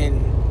said, I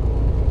mean,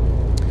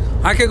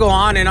 I could go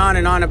on and on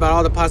and on about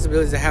all the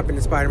possibilities that happened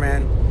in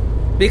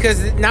Spider-Man,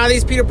 because now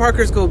these Peter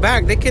Parkers go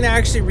back. They can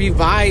actually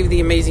revive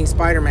the Amazing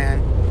Spider-Man,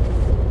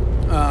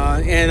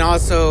 and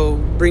also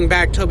bring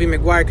back Tobey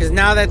Maguire, because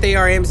now that they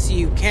are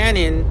MCU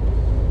canon,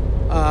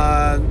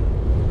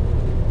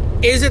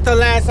 is it the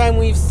last time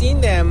we've seen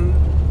them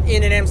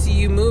in an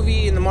MCU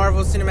movie in the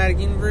Marvel Cinematic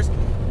Universe?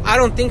 I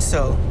don't think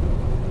so.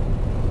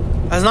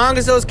 As long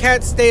as those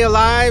cats stay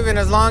alive, and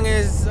as long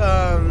as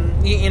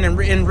in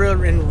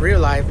real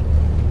life,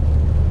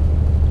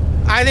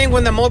 I think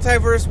when the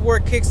multiverse war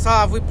kicks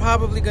off, we're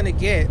probably gonna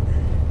get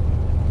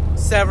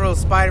several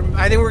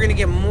I think we're gonna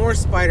get more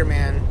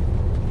Spider-Man.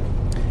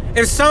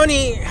 If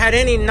Sony had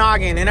any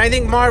noggin, and I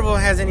think Marvel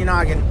has any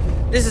noggin,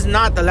 this is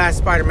not the last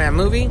Spider-Man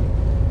movie.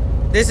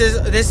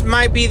 This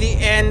might be the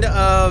end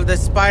of the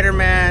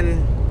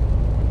Spider-Man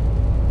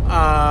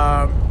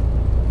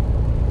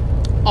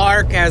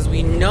arc as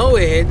we know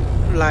it.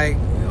 Like,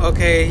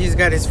 okay, he's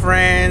got his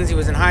friends. He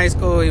was in high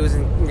school.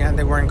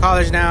 They were in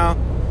college now,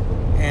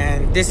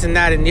 and this and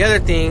that and the other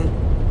thing.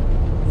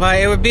 But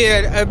it would be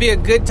a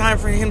good time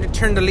for him to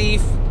turn the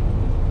leaf,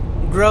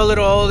 grow a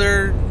little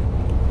older,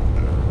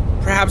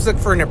 perhaps look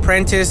for an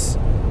apprentice,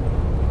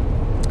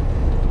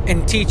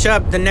 and teach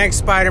up the next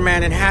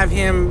Spider-Man and have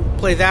him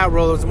play that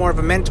role as more of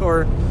a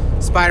mentor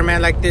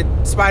Spider-Man, like the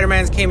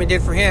Spider-Mans came and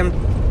did for him,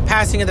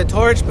 passing of the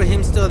torch, but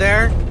him still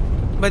there.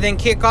 But then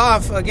kick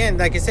off, again,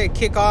 like I said,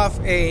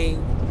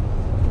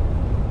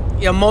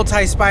 a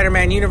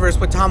multi-Spider-Man universe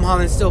with Tom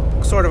Holland still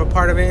sort of a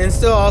part of it, and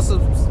still also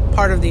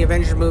part of the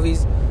Avengers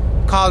movies,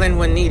 call in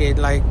when needed.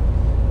 Like,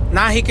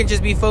 now he can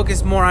just be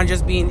focused more on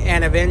just being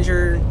an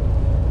Avenger,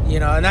 you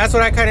know, and that's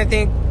what I kind of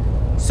think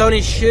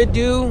Sony should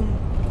do.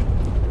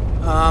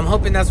 I'm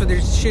hoping that's what they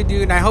should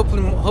do, and I hope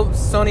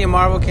Sony and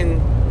Marvel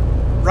can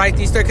write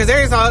these stories, because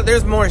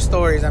there's more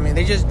stories. I mean,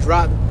 they just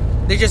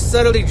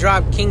subtly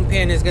dropped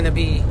Kingpin is gonna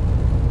be,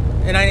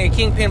 and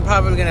Kingpin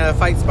probably gonna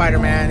fight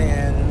Spider-Man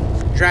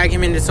and drag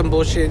him into some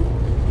bullshit.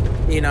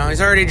 You know,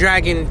 he's already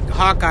dragging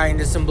Hawkeye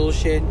into some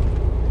bullshit.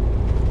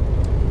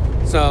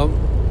 So,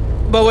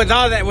 but with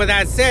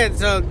that said,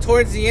 so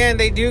towards the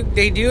end, they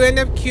do end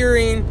up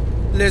curing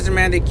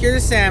Lizardman. They cure the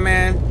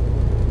Sandman.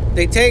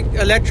 They take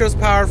Electro's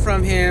power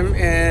from him,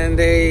 and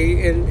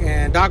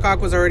Doc Ock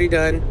was already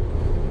done.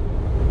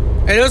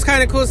 And it was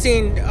kind of cool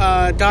seeing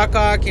Doc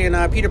Ock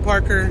and Peter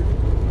Parker,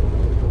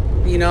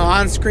 you know,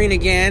 on screen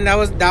again. That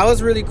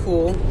was really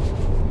cool.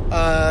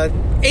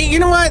 Hey, you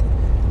know what?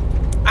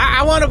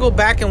 I want to go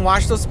back and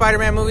watch those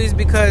Spider-Man movies,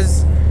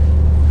 because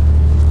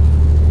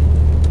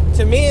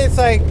to me it's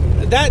like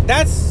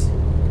that's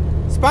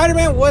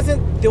Spider-Man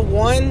wasn't the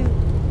one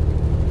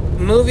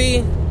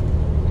movie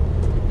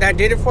that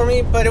did it for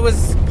me, but it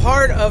was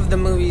part of the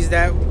movies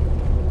that,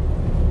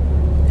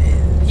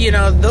 you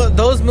know,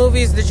 those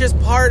movies, they're just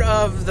part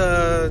of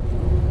the,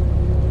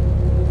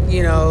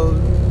 you know,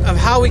 of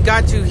how we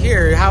got to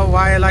here,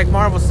 why I like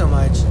Marvel so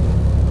much.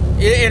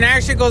 It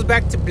actually goes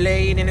back to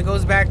Blade, and it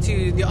goes back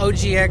to the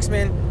OG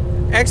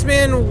X-Men.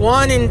 X-Men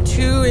 1 and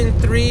 2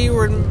 and 3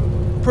 were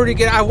pretty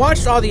good. I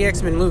watched all the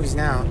X-Men movies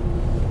now.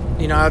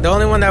 You know, the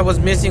only one that was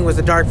missing was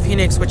the Dark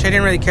Phoenix, which I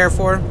didn't really care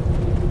for.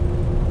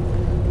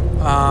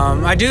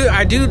 I do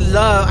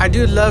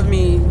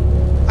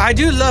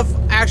love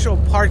actual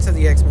parts of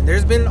the X-Men.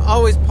 There's been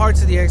always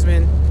parts of the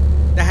X-Men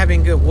that have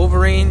been good.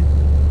 Wolverine,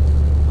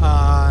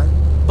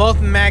 both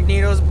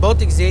Magnetos, both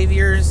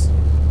Xaviers.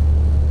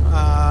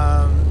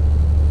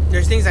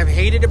 There's things I've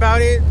hated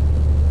about it.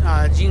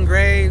 Jean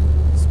Grey,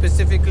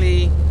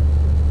 specifically.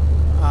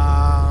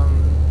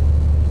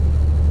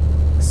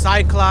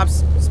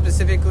 Cyclops,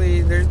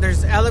 specifically.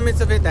 There's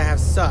elements of it that have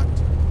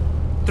sucked.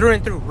 Through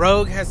and through.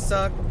 Rogue has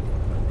sucked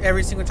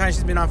every single time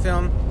she's been on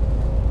film.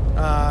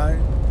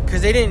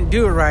 Because they didn't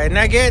do it right. And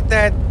I get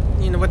that,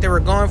 you know, what they were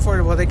going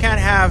for. Well, they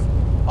can't have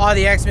all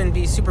the X-Men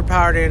be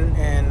superpowered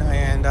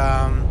and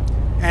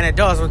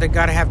adults. Well, they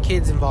got to have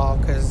kids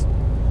involved because,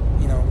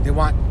 you know, they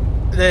want.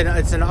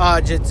 It's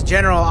a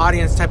general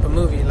audience type of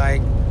movie.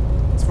 Like,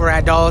 it's for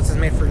adults. It's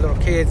made for little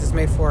kids. It's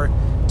made for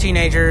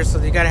teenagers.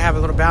 So you got to have a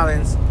little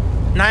balance.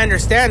 And I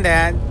understand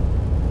that,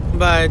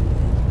 but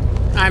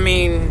I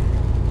mean,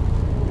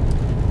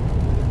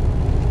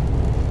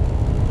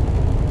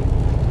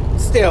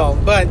 still.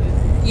 But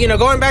you know,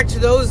 going back to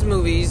those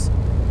movies,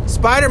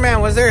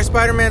 Spider-Man was there.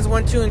 Spider-Man's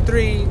 1, 2, and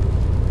 3.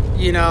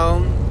 You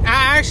know,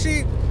 I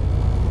actually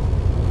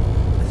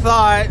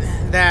thought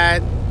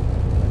that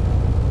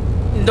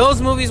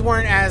those movies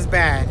weren't as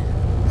bad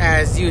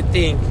as you'd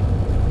think.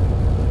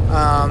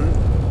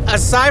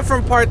 Aside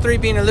from part 3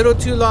 being a little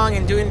too long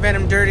and doing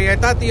Venom dirty, I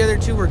thought the other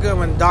two were good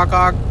when Doc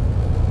Ock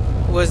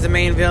was the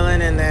main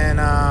villain, and then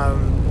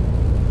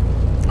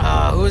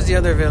who was the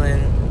other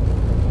villain?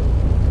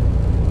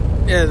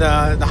 Yeah,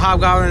 the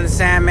Hobgoblin, the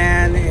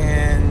Sandman,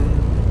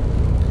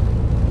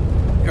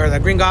 or the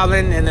Green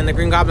Goblin, and then the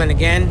Green Goblin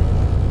again.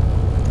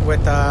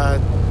 With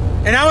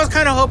and I was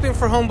kind of hoping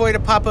for Homeboy to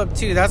pop up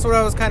too. That's what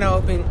I was kind of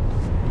hoping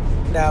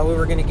that we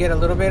were going to get a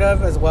little bit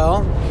of as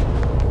well.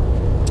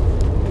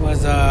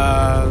 Was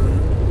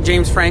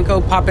James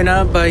Franco popping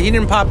up, but he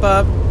didn't pop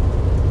up,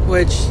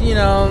 which, you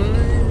know,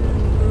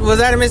 was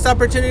that a missed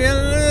opportunity?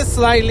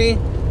 Slightly.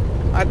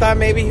 I thought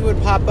maybe he would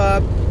pop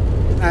up,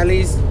 at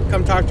least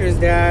come talk to his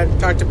dad,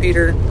 talk to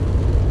Peter.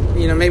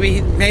 You know,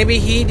 maybe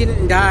he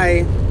didn't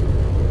die.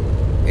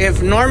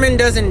 If Norman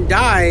doesn't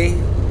die,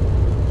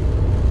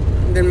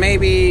 then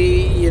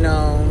maybe, you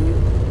know,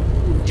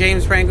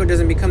 James Franco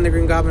doesn't become the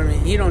Green Goblin. I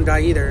mean, he don't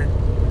die either.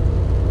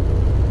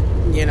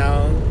 You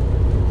know,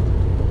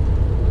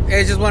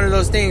 it's just one of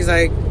those things.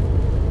 Like,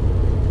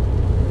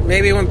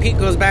 maybe when Pete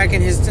goes back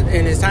in his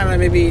timeline,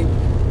 maybe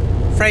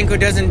Franco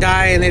doesn't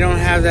die and they don't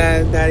have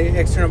that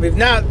external beef.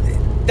 Now,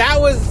 that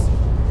was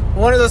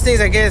one of those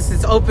things. I guess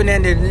it's open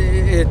ended.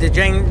 Did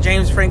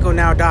James Franco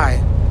now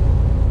die?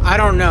 I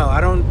don't know.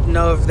 I don't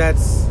know if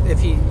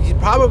he's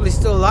probably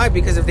still alive,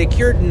 because if they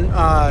cured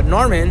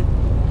Norman,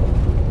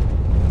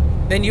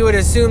 then you would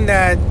assume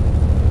that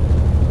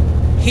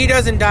he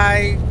doesn't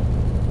die.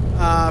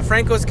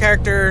 Franco's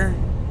character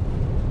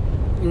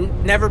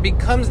never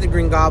becomes the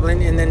Green Goblin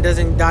and then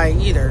doesn't die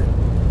either.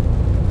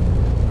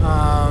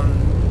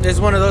 It's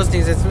one of those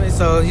things.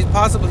 So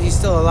he's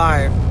still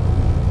alive.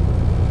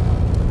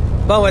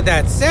 But with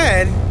that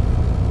said,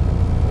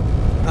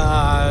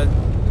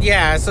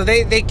 yeah, so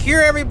they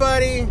cure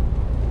everybody.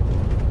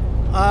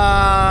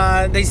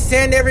 They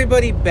send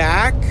everybody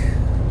back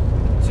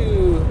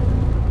to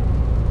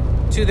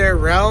their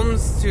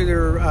realms, to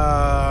their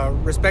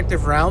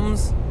respective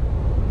realms.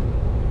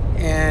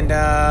 And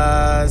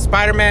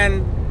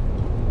Spider-Man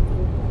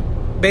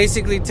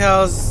basically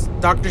tells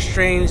Doctor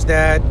Strange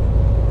that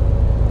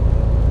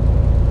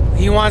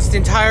he wants the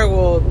entire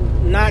world,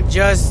 not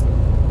just,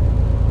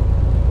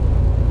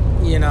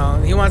 you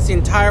know, he wants the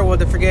entire world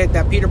to forget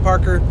that Peter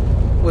Parker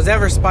was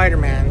ever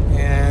Spider-Man.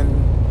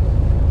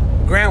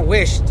 And Grant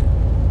wished.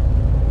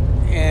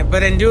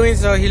 But in doing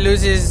so, he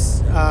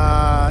loses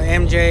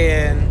MJ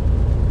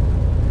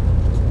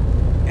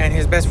and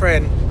his best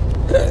friend,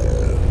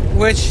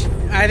 which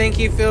I think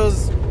he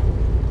feels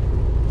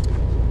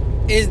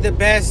is the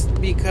best,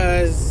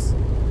 because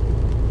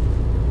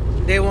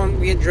they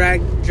won't get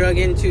drug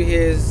into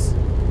his,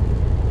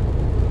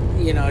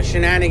 you know,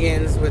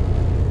 shenanigans with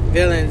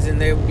villains, and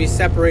they'll be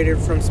separated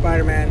from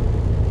Spider-Man.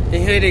 And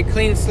he'll hit a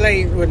clean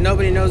slate where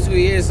nobody knows who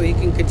he is, so he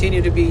can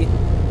continue to be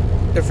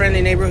the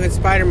friendly neighborhood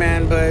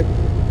Spider-Man, but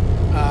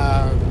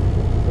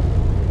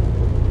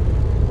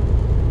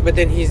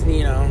then he's,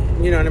 you know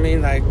what I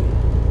mean? Like,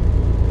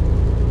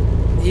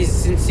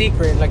 he's in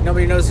secret, like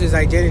nobody knows who his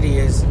identity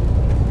is.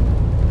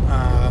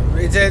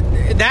 It's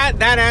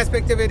that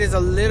aspect of it is a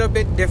little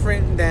bit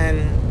different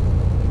than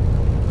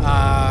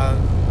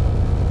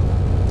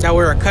that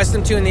we're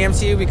accustomed to in the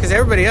MCU, because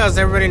everybody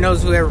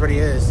knows who everybody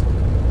is.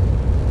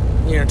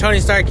 You know, Tony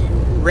Stark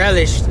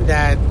relished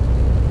that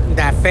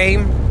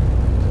fame,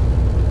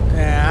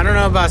 I don't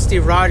know about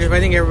Steve Rogers, but I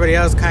think everybody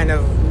else kind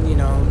of,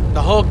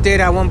 the Hulk did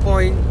at one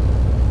point.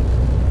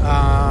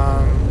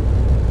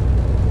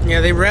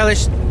 They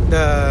relished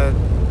that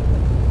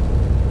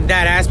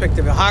aspect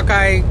of it.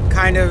 Hawkeye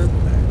kind of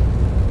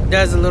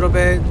does a little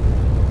bit.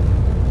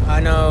 I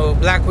know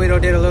Black Widow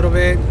did a little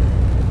bit.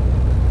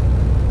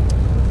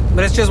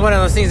 But it's just one of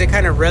those things they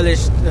kind of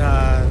relished.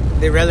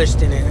 They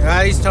relished in it.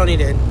 At least Tony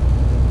did.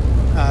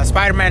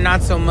 Spider-Man,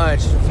 not so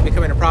much. It's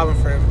becoming a problem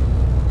for him.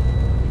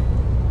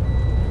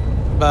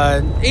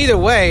 But either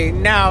way,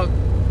 now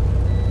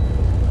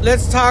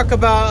let's talk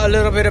a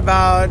little bit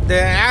about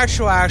the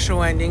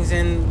actual endings.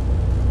 And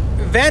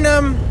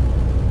Venom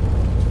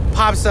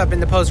pops up in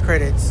the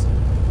post-credits.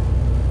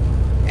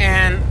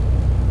 And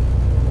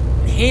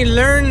he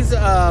learns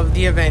of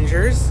the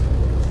Avengers.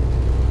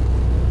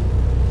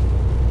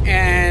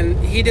 And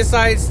he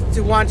decides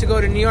to want to go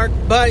to New York,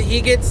 but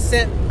he gets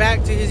sent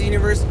back to his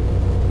universe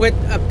with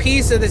a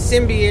piece of the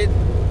symbiote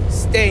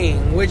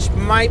staying, which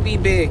might be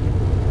big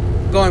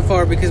going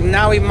forward, because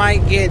now we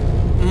might get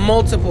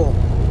multiple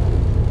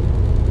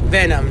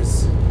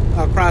Venoms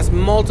across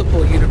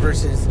multiple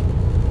universes.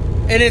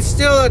 And it's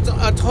still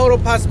a total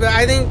possibility.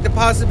 I think the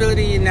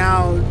possibility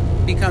now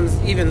becomes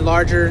even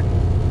larger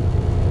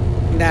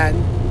that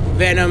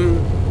Venom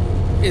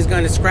is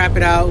going to scrap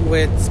it out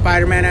with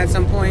Spider-Man at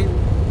some point.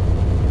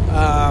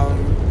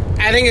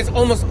 I think it's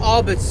almost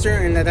all but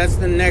certain that that's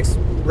the next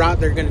route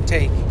they're going to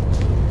take.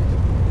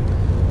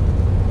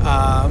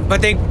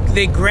 But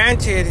they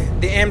granted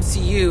the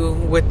MCU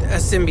with a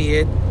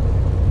symbiote,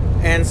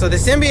 and so the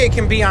symbiote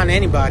can be on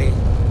anybody.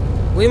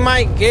 We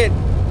might get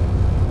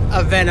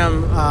a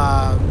Venom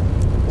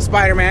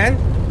Spider-Man.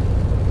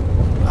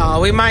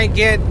 We might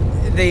get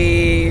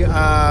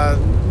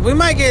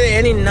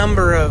any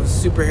number of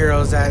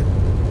superheroes that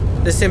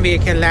the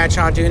symbiote can latch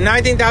onto, and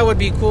I think that would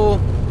be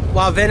cool.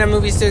 While Venom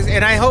movie 6,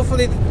 and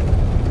hopefully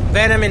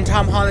Venom and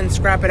Tom Holland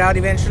scrap it out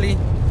eventually.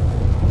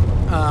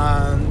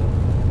 But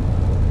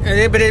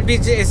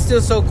it's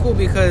still so cool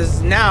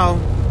because now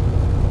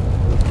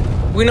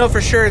we know for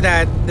sure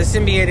that the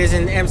symbiote is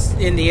in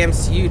the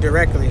MCU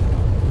directly,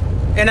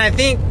 and I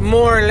think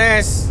more or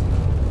less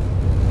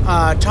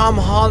Tom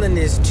Holland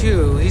is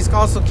too. He's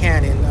also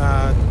canon.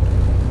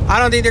 I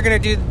don't think they're gonna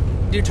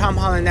do Tom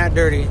Holland that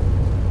dirty.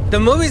 The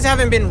movies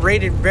haven't been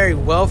rated very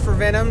well for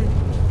Venom.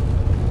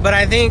 But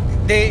I think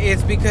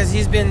it's because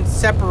he's been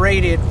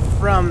separated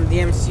from the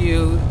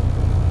MCU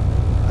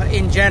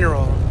in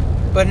general.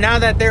 But now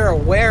that they're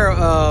aware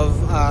of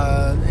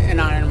an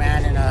Iron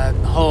Man and a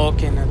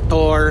Hulk and a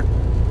Thor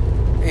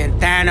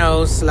and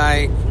Thanos,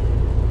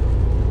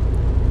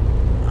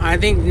 I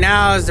think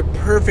now is the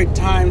perfect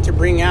time to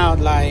bring out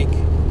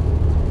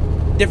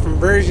different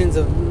versions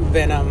of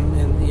Venom,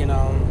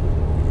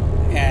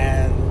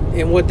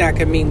 and what that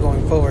could mean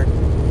going forward.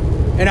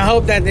 And I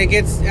hope that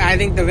I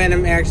think the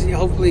Venom actually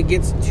hopefully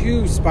gets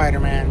to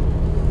Spider-Man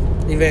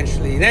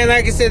eventually. Then,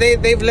 like I said,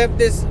 they've left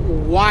this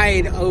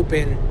wide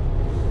open.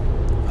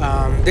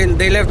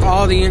 They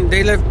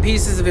left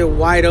pieces of it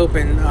wide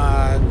open.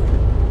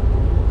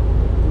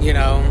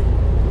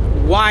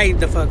 Wide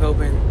the fuck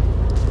open.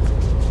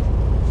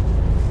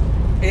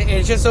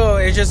 It's just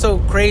so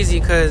crazy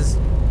because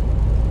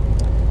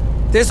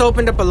this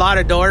opened up a lot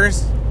of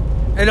doors.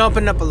 It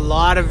opened up a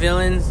lot of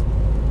villains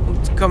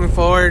coming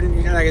forward.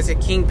 Like I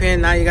said,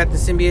 Kingpin. Now you got the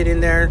symbiote in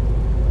there.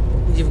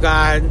 You've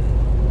got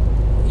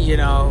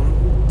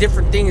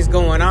different things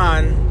going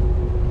on,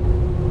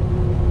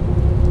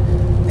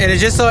 and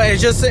it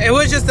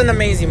was just an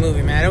amazing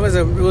movie, man. It was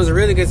a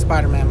really good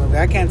Spider-Man movie.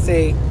 I can't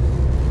say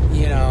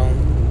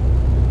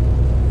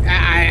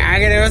I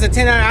get it was a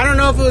 10 out. I don't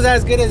know if it was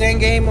as good as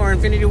Endgame or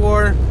Infinity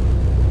War,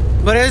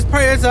 but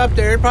it's up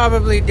there. It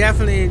probably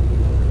definitely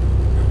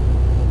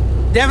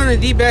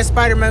the best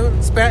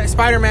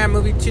Spider-Man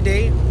movie to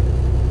date,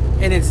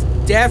 and it's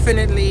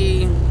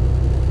definitely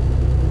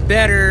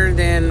better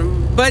than.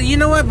 But you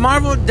know what?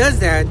 Marvel does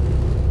that.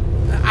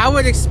 I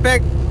would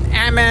expect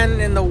Ant-Man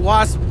and the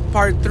Wasp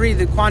Part 3,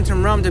 the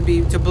Quantum Realm, to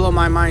blow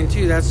my mind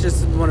too. That's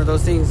just one of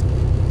those things.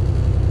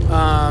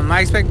 I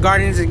expect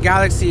Guardians of the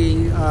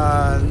Galaxy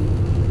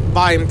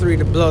Volume 3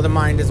 to blow the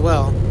mind as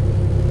well.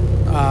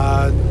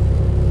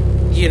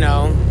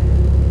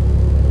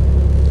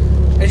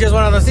 It's just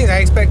one of those things. I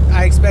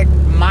expect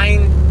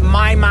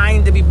my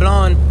mind to be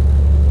blown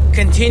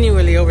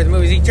continually over the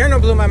movies. Eternal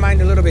blew my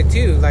mind a little bit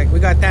too. Like, we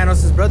got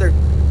Thanos' brother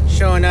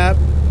showing up.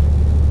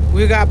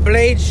 We've got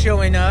Blade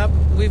showing up.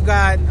 We've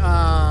got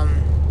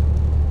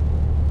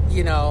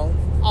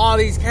all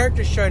these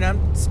characters showing up.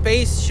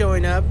 Space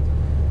showing up.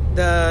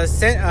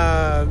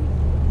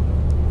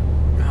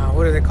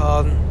 What are they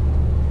called?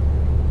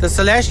 The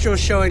Celestials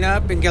showing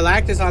up, and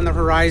Galactus on the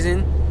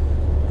horizon.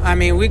 I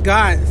mean, we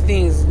got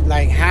things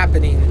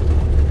happening.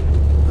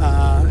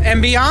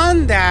 And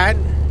beyond that,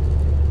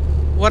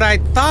 what I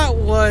thought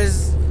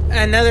was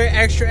another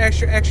extra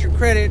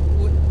credit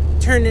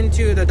turned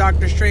into the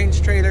Doctor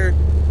Strange trailer,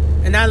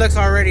 and that looks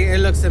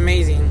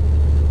amazing.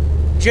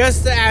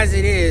 Just as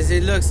it is,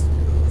 it looks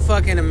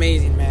fucking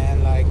amazing,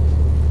 man.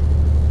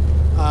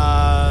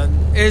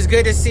 it was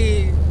good to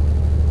see.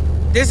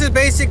 This is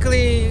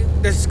basically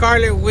the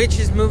Scarlet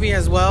Witch's movie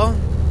as well.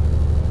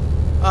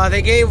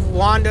 They gave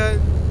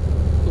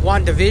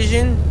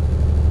WandaVision,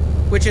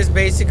 which is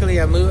basically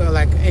a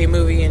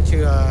movie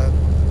into.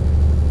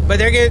 But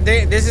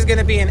this is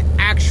gonna be an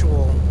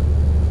actual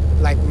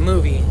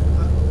movie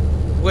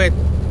with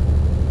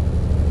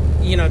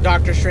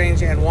Doctor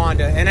Strange and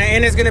Wanda,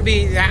 and it's gonna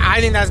be.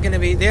 I think that's gonna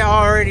be. They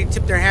already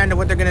tipped their hand to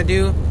what they're gonna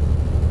do,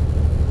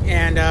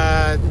 and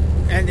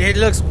it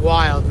looks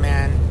wild,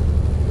 man.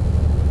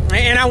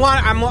 And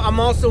I'm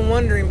also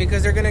wondering,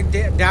 because they're gonna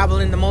dabble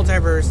in the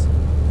multiverse.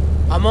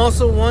 I'm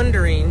also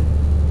wondering.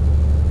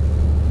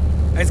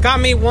 It's got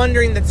me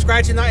wondering that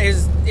scratching out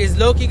is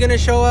Loki gonna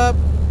show up?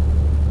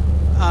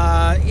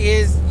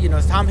 Is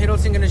Tom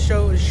Hiddleston gonna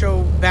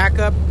show back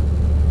up?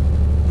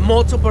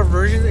 Multiple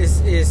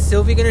versions. Is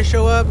Sylvie gonna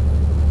show up?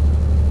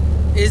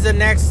 Is the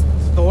next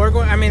Thor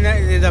going? I mean,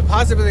 the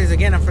possibilities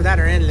again for that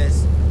are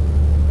endless.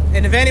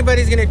 And if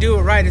anybody's gonna do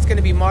it right, it's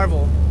gonna be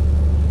Marvel.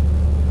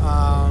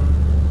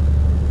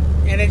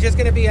 And it's just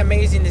gonna be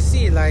amazing to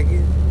see.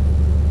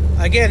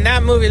 Again,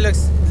 that movie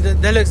looks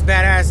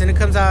badass, and it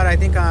comes out I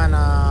think on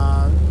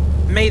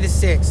May the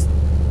 6th.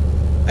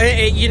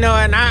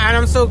 And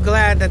I'm so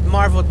glad that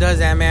Marvel does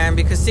that, man,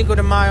 because Cinco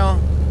de Mayo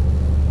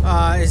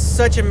is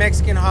such a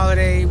Mexican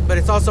holiday, but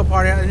it's also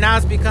part of it. And now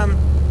it's become.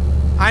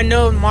 I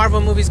know Marvel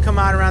movies come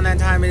out around that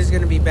time, and it's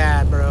gonna be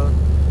bad, bro.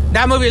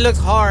 That movie looks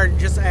hard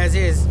just as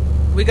is.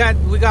 We got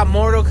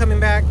Mordo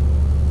coming back.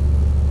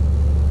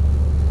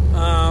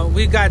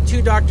 We got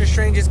 2 Doctor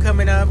Stranges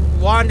coming up.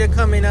 Wanda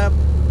coming up.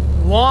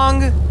 Wong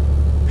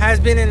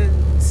has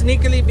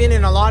sneakily been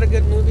in a lot of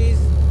good movies.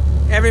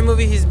 Every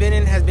movie he's been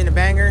in has been a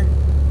banger.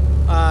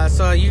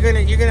 So you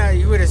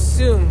would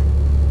assume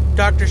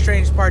Doctor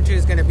Strange Part 2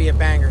 is gonna be a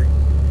banger.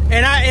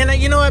 And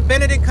you know what,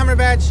 Benedict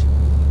Cumberbatch,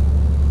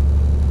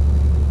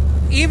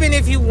 even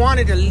if you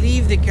wanted to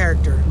leave the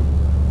character,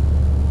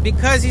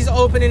 because he's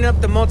opening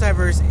up the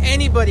multiverse,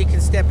 anybody can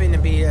step in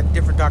and be a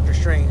different Doctor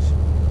Strange.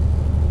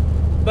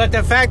 But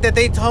the fact that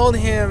they told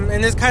him,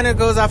 and this kind of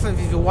goes off of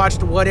if you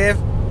watched What If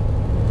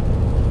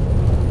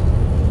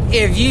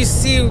you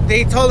see,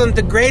 they told him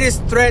the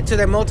greatest threat to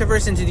the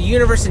multiverse and to the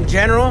universe in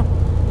general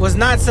was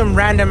not some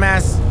random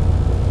ass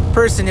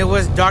person, it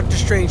was Doctor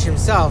Strange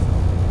himself.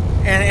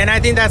 And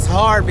I think that's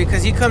hard,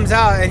 because he comes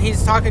out and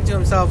he's talking to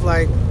himself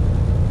like,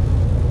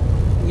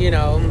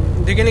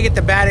 they're gonna get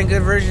the bad and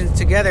good versions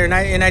together,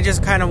 and I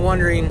just kind of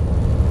wondering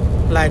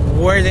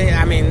where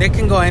they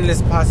can go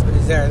endless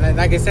possibilities there.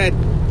 Like I said,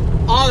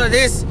 all of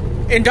this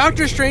in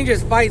Doctor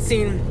Strange's fight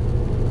scene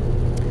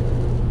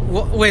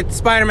with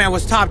Spider-Man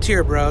was top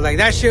tier, bro.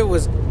 That shit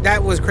was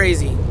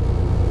crazy.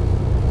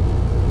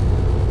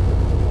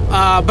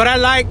 But I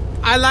like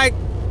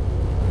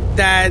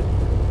that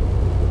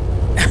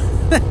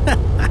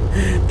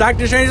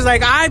Doctor Strange is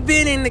like, I've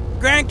been in the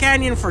Grand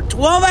Canyon for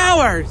 12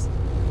 hours.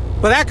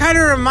 But that kind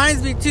of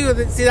reminds me too.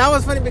 See, that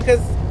was funny, because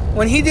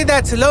when he did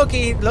that to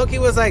Loki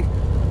was like,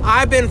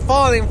 I've been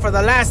falling for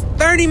the last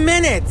 30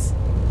 minutes.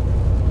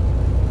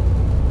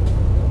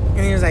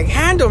 And he was like,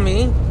 handle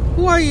me?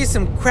 Who are you,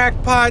 some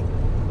crackpot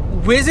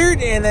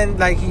wizard? And then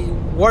he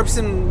warps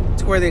him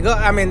to where they go.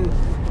 I mean,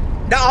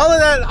 all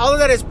of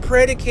that is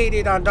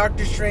predicated on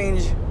Doctor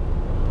Strange,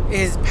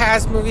 his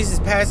past movies, his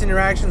past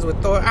interactions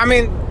with Thor. I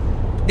mean,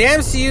 the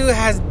MCU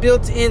has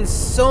built in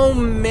so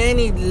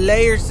many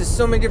layers to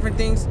so many different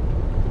things.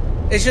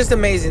 It's just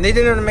amazing. They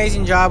did an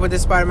amazing job with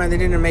this Spider-Man. They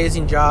did an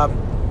amazing job,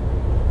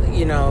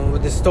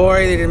 with the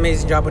story. They did an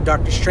amazing job with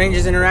Doctor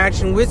Strange's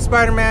interaction with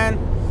Spider-Man.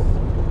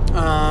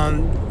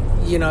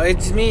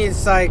 It's me.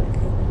 It's like,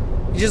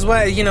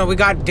 we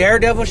got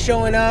Daredevil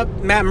showing up,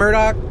 Matt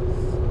Murdock.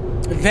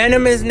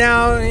 Venom is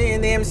now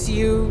in the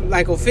MCU.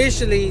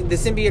 Officially, the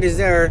symbiote is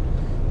there.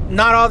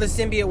 Not all the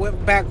symbiote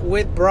went back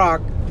with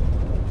Brock,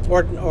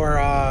 or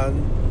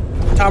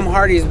Tom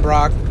Hardy's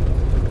Brock.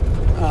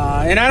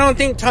 And I don't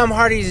think Tom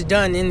Hardy's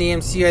done in the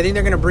MCU. I think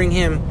they're going to bring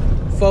him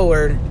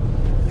forward.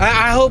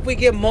 I hope we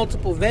get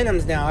multiple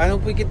Venoms now. I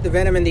hope we get the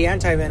Venom and the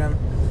Anti-Venom.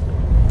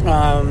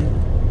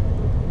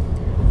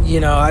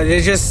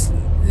 There's just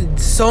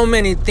so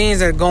many things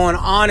that are going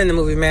on in the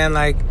movie, man.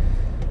 I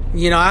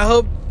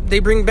hope they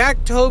bring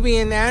back Toby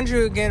and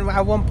Andrew again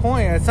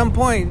at some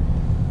point.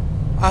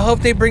 I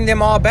hope they bring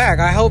them all back.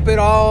 I hope it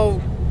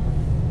all,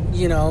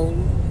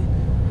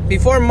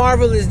 before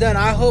Marvel is done,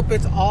 I hope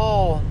it's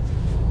all,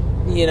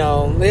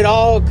 it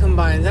all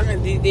combines. I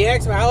mean, the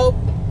X-Men,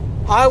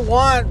 I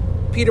want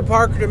Peter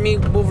Parker to meet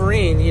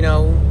Wolverine,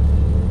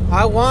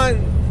 I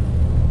want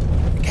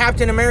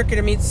Captain America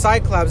to meet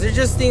Cyclops. There's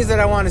just things that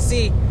I want to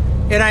see.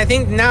 And I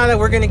think now that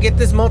we're going to get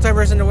this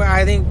multiverse into where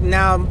I think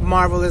now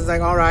Marvel is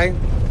like, all right,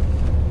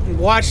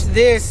 watch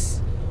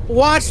this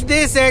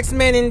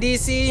X-Men in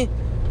DC.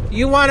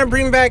 You want to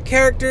bring back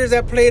characters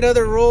that played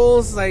other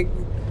roles?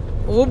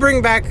 We'll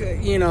bring back,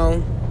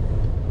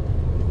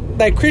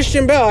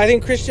 Christian Bale. I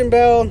think Christian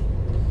Bale,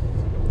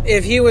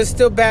 if he was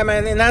still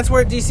Batman, and that's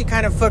where DC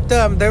kind of fucked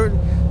up.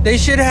 They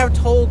should have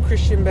told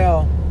Christian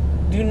Bale,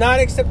 do not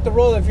accept the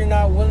role if you're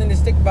not willing to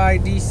stick by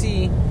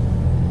DC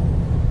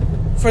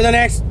for the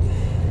next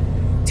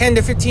 10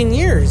 to 15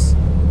 years,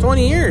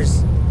 20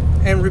 years,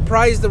 and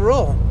reprise the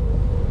role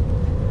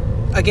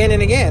again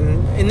and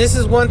again. And this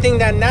is one thing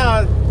that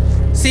now,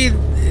 see,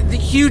 the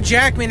Hugh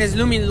Jackman is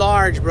looming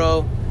large,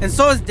 bro. And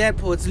so is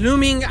Deadpool. It's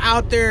looming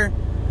out there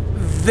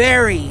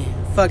very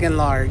fucking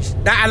large.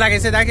 That, like I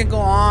said, I could go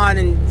on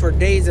and for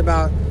days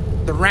about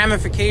the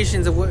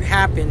ramifications of what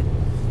happened.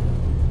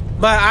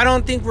 But I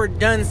don't think we're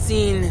done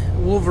seeing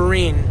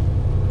Wolverine.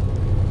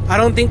 I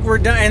don't think we're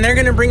done. And they're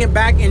going to bring it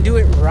back and do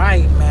it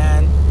right,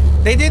 man.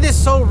 They did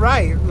this so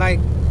right. Like,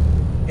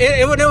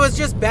 it was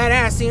just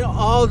badass seeing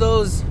all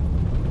those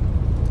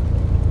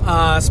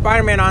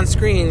Spider-Man on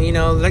screen, you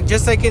know, like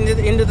just like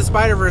into the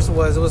Spider-Verse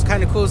was. It was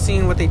kind of cool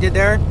seeing what they did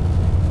there.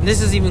 And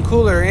this is even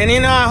cooler. And, you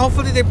know,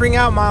 hopefully they bring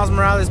out Miles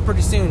Morales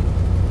pretty soon.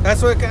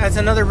 That's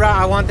another route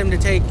I want them to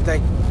take,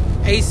 like,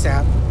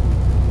 ASAP.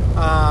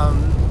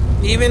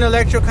 Even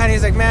Electro kind of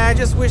is like, man, I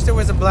just wish there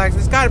was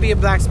there's got to be a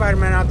black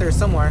Spider-Man out there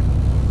somewhere.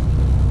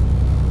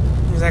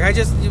 He's like,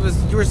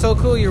 you were so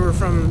cool. You were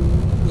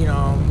from, you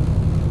know,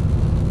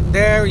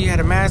 there. You had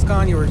a mask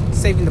on. You were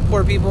saving the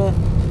poor people,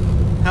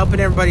 helping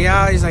everybody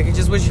out. He's like, I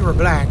just wish you were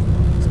black.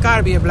 There's got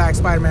to be a black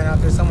Spider-Man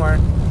out there somewhere,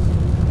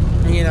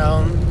 you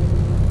know.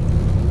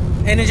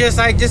 And it just,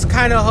 I just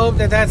kind of hope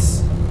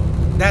that's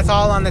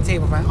all on the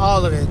table, man.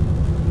 All of it.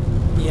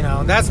 You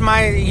know, that's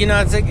my, you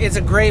know, it's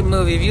a great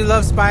movie. If you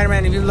love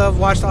Spider-Man, if you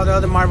watched all the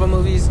other Marvel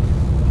movies,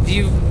 if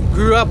you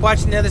grew up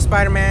watching the other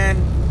Spider-Man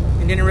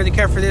and didn't really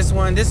care for this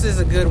one, this is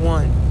a good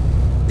one.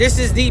 This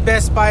is the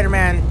best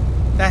Spider-Man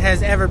that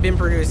has ever been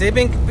produced. They've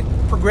been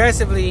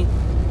progressively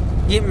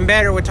getting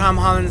better with Tom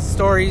Holland's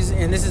stories,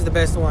 and this is the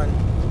best one.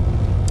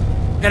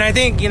 And I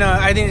think, you know,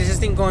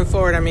 going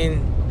forward, I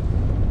mean,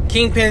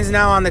 Kingpin's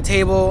now on the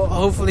table.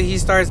 Hopefully he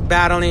starts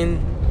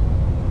battling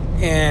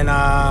and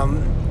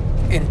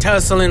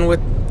tussling with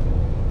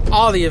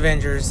all the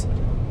Avengers,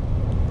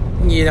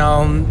 you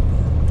know,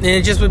 and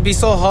it just would be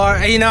so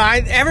hard. You know,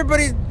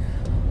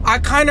 I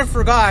kind of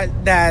forgot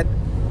that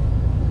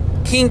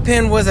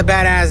Kingpin was a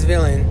badass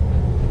villain,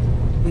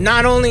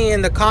 not only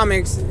in the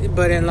comics,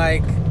 but in,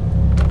 like,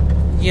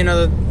 you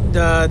know,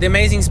 the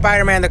Amazing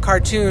Spider-Man, the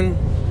cartoon,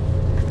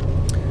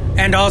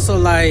 and also,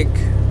 like,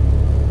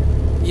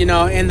 you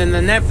know, and then the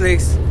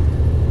Netflix.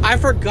 I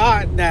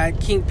forgot that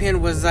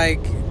Kingpin was,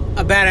 like,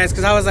 a badass,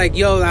 because I was like,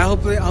 yo,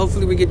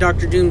 hopefully we get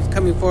Dr. Doom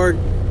coming forward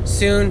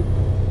soon.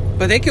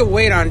 But they could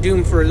wait on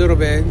Doom for a little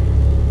bit.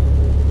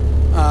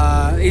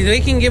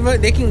 They can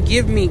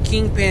give me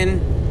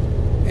Kingpin,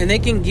 and they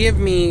can give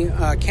me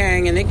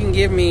Kang, and they can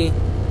give me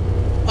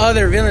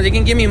other villains. They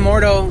can give me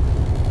Mordo,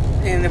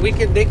 and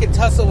they could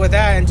tussle with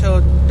that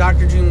until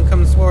Dr. Doom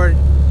comes forward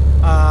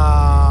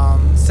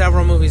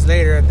several movies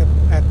later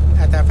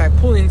at that fact,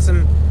 pulling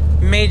some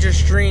major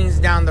strings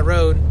down the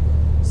road,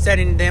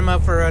 setting them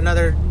up for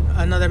another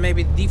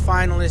maybe the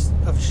finalist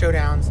of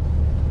showdowns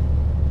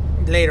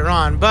later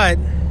on. But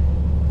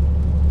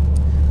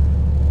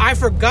I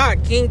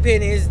forgot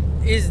Kingpin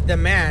is the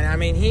man. I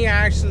mean, he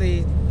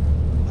actually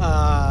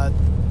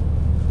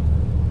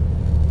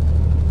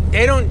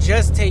they don't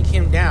just take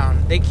him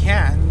down. They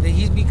can't.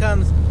 He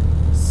becomes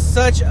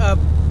such a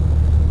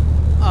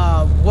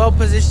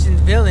well-positioned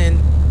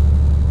villain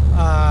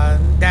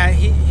that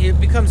he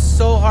becomes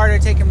so hard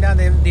to take him down.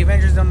 The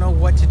Avengers don't know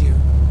what to do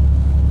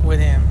with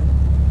him.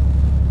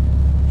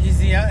 He's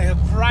the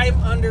crime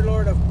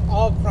underlord of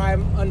all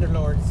crime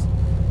underlords.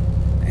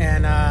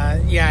 And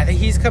yeah,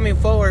 he's coming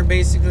forward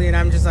basically, and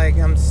I'm just like,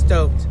 I'm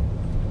stoked.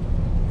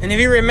 And if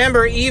you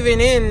remember,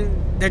 even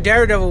in the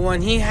Daredevil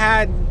one, he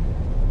had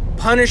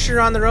Punisher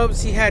on the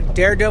ropes, he had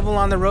Daredevil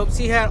on the ropes,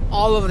 he had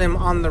all of them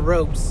on the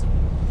ropes.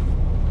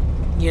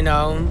 You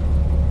know,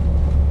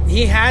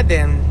 he had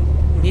them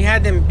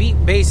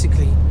beat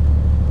basically.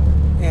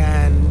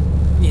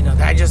 And you know,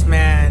 that just,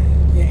 man.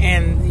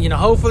 And you know,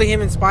 hopefully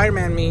him and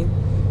Spider-Man meet.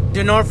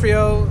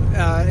 D'Onofrio,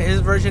 his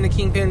version of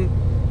Kingpin,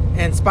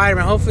 and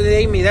Spider-Man, hopefully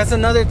they meet. That's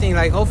another thing.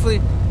 Like,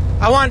 hopefully,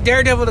 I want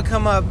Daredevil to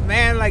come up,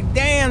 man. Like,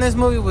 damn, this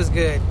movie was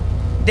good.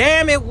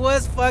 Damn, it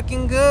was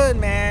fucking good,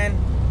 man.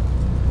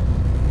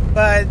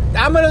 But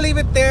I'm gonna leave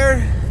it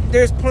there.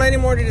 There's plenty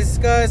more to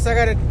discuss. I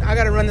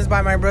gotta run this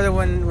by my brother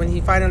when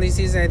he finally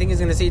sees it. I think he's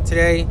gonna see it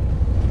today,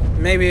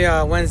 maybe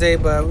Wednesday.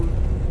 But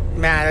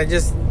man, I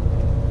just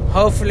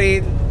hopefully,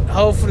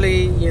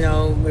 you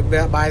know,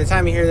 by the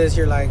time you hear this,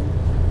 you're like,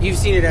 you've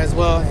seen it as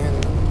well,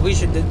 and we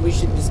should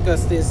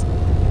discuss this.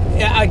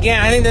 Yeah, again,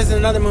 I think this is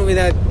another movie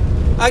that,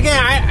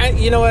 again, I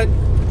you know what?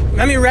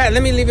 Let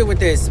me leave it with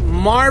this.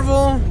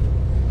 Marvel.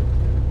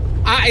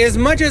 As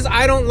much as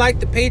I don't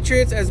like the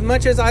Patriots, as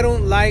much as I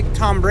don't like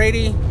Tom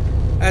Brady,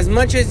 as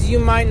much as you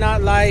might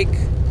not like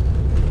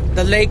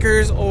the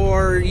Lakers,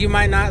 or you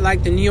might not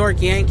like the New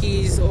York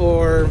Yankees,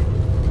 or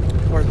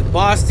the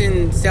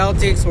Boston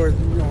Celtics, or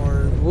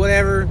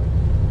whatever,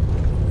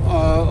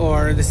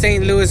 or the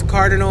St. Louis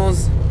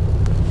Cardinals.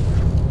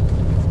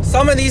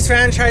 Some of these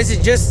franchises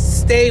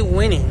just stay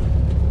winning.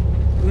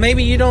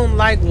 Maybe you don't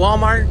like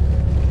Walmart.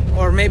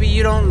 or maybe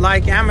you don't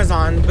like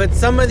Amazon, but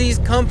some of these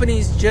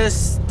companies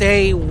just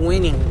stay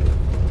winning.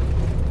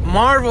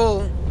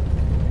 Marvel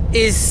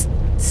is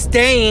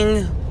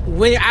staying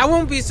winning. I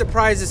won't be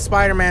surprised if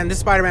this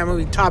Spider-Man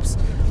movie tops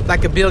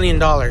like $1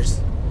 billion.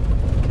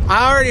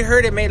 I already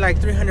heard it made like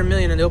 $300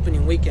 million in the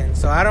opening weekend,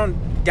 so I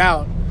don't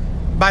doubt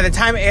by the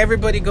time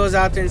everybody goes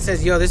out there and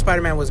says, yo, this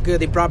Spider-Man was good,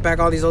 they brought back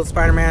all these old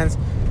Spider-Mans,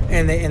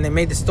 and they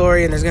made the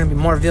story, and there's going to be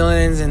more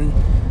villains, and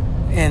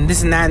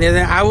this and that and the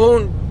other, I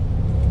won't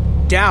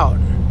doubt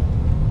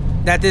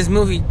that this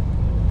movie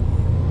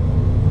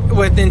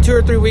within 2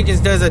 or 3 weekends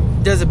does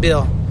a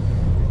bill.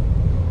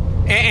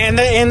 And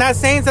that's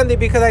saying something,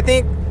 because I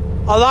think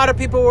a lot of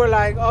people were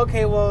like,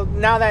 okay, well,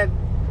 now that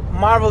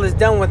Marvel is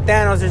done with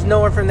Thanos, there's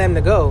nowhere for them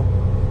to go.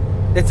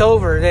 It's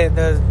over.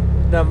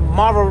 The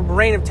Marvel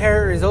reign of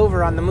terror is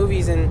over on the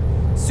movies and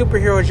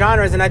superhero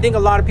genres, and I think a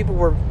lot of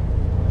people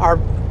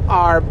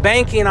are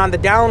banking on the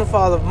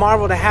downfall of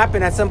Marvel to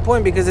happen at some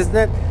point, because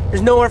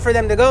there's nowhere for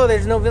them to go.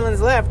 There's no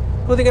villains left.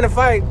 Who are they gonna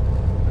fight?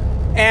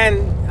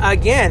 And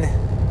again,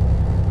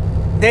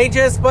 they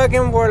just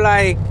fucking were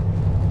like,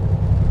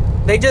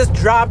 they just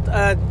dropped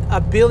a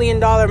 $1 billion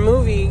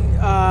movie,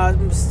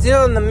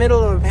 still in the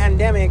middle of a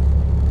pandemic,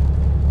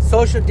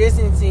 social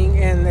distancing,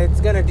 and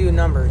it's gonna do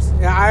numbers.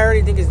 I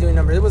already think it's doing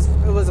numbers. It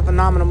was a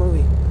phenomenal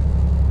movie.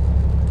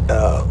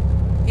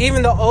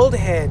 Even the old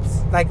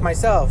heads like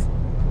myself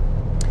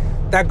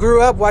that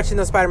grew up watching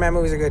those Spider-Man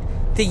movies are good.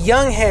 The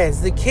young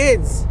heads, the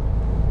kids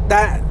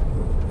that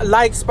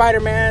like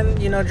Spider-Man,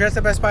 dress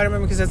up as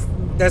Spider-Man because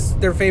that's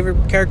their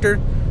favorite character,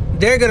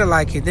 they're gonna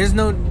like it. There's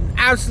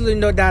absolutely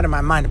no doubt in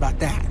my mind about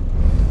that.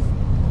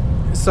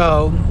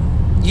 So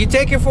you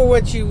take it for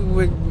what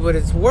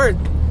it's worth.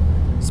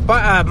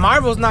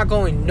 Marvel's not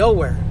going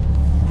nowhere.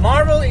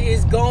 Marvel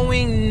is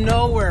going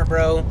nowhere,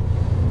 bro.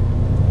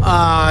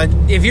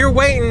 If you're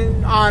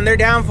waiting on their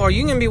downfall,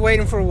 you're gonna be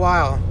waiting for a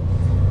while.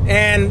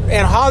 And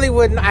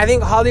Hollywood, I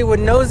think Hollywood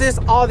knows this.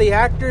 All the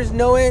actors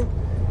know it.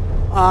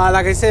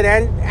 Like I said,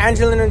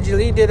 Angelina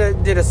Jolie did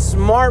a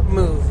smart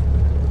move,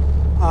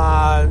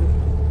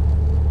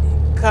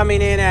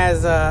 coming in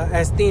as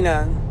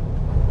Thena,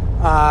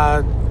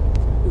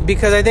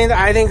 because I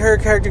think her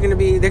character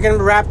they're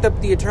gonna wrap up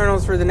the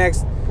Eternals for the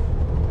next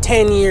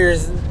 10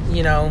 years.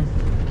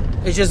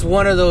 It's just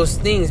one of those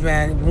things,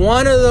 man.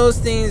 One of those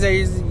things that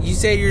you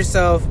say to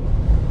yourself,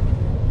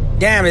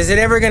 damn, is it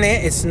ever gonna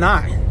end? It's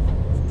not.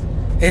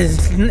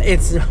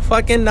 It's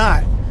fucking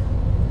not.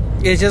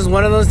 It's just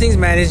one of those things,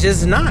 man. It's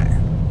just not.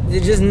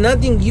 There's just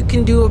nothing you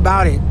can do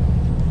about it.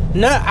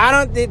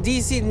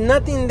 DC,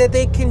 nothing that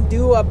they can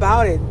do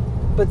about it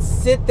but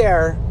sit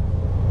there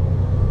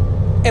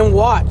and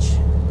watch.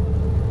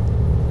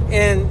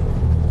 And,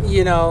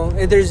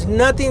 there's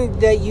nothing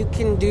that you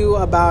can do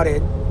about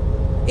it.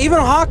 Even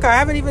Hawkeye, I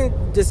haven't even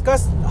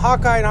discussed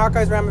Hawkeye and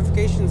Hawkeye's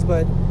ramifications,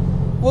 but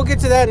we'll get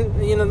to that,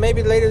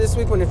 maybe later this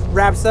week when it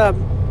wraps up.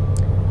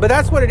 But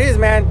that's what it is,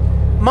 man.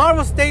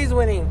 Marvel stays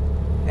winning.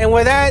 And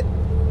with that,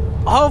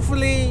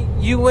 hopefully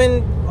you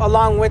win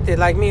along with it.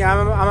 Like me,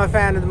 I'm a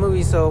fan of the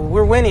movie, so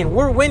we're winning.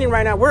 We're winning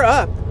right now. We're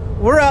up.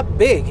 We're up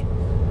big.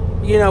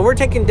 We're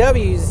taking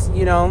W's,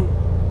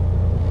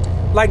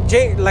 like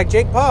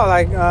Jake Paul,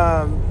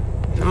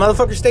 the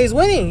motherfucker stays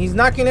winning. He's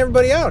knocking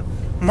everybody out.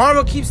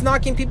 Marvel keeps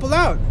knocking people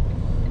out.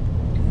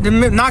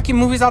 They're knocking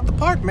movies out the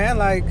park, man.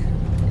 Like,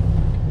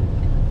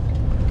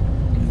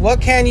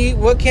 what can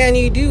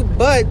you do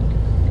but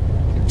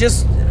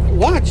just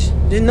watch?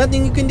 There's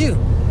nothing you can do.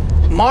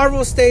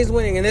 Marvel stays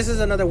winning, and this is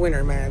another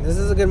winner, man. This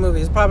is a good movie.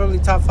 It's probably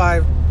top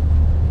 5.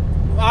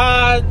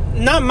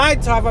 Not my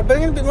top 5, but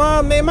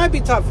it might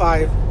be top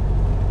 5.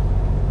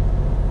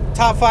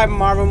 Top 5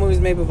 Marvel movies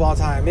maybe of all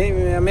time.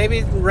 Maybe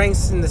it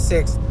ranks in the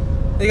 6th.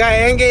 You got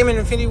Endgame and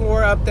Infinity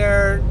War up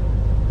there.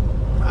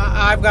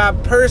 I've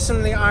got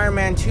personally Iron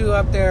Man 2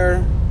 up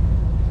there.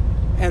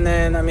 And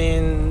then,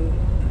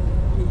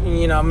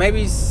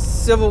 maybe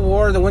Civil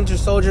War, The Winter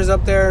Soldier's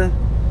up there.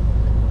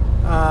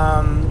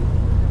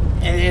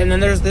 And then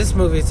there's this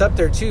movie. It's up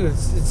there too.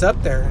 It's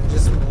up there.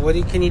 Just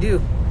can you do?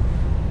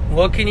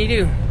 What can you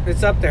do?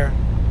 It's up there.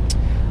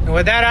 And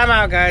with that, I'm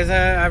out, guys.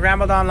 I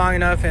rambled on long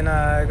enough, and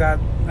I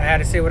had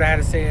to say what I had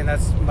to say, and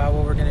that's about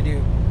what we're gonna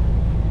do.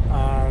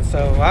 So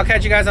I'll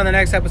catch you guys on the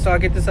next episode. I'll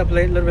get this up a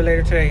little bit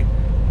later today.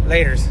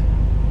 Laters.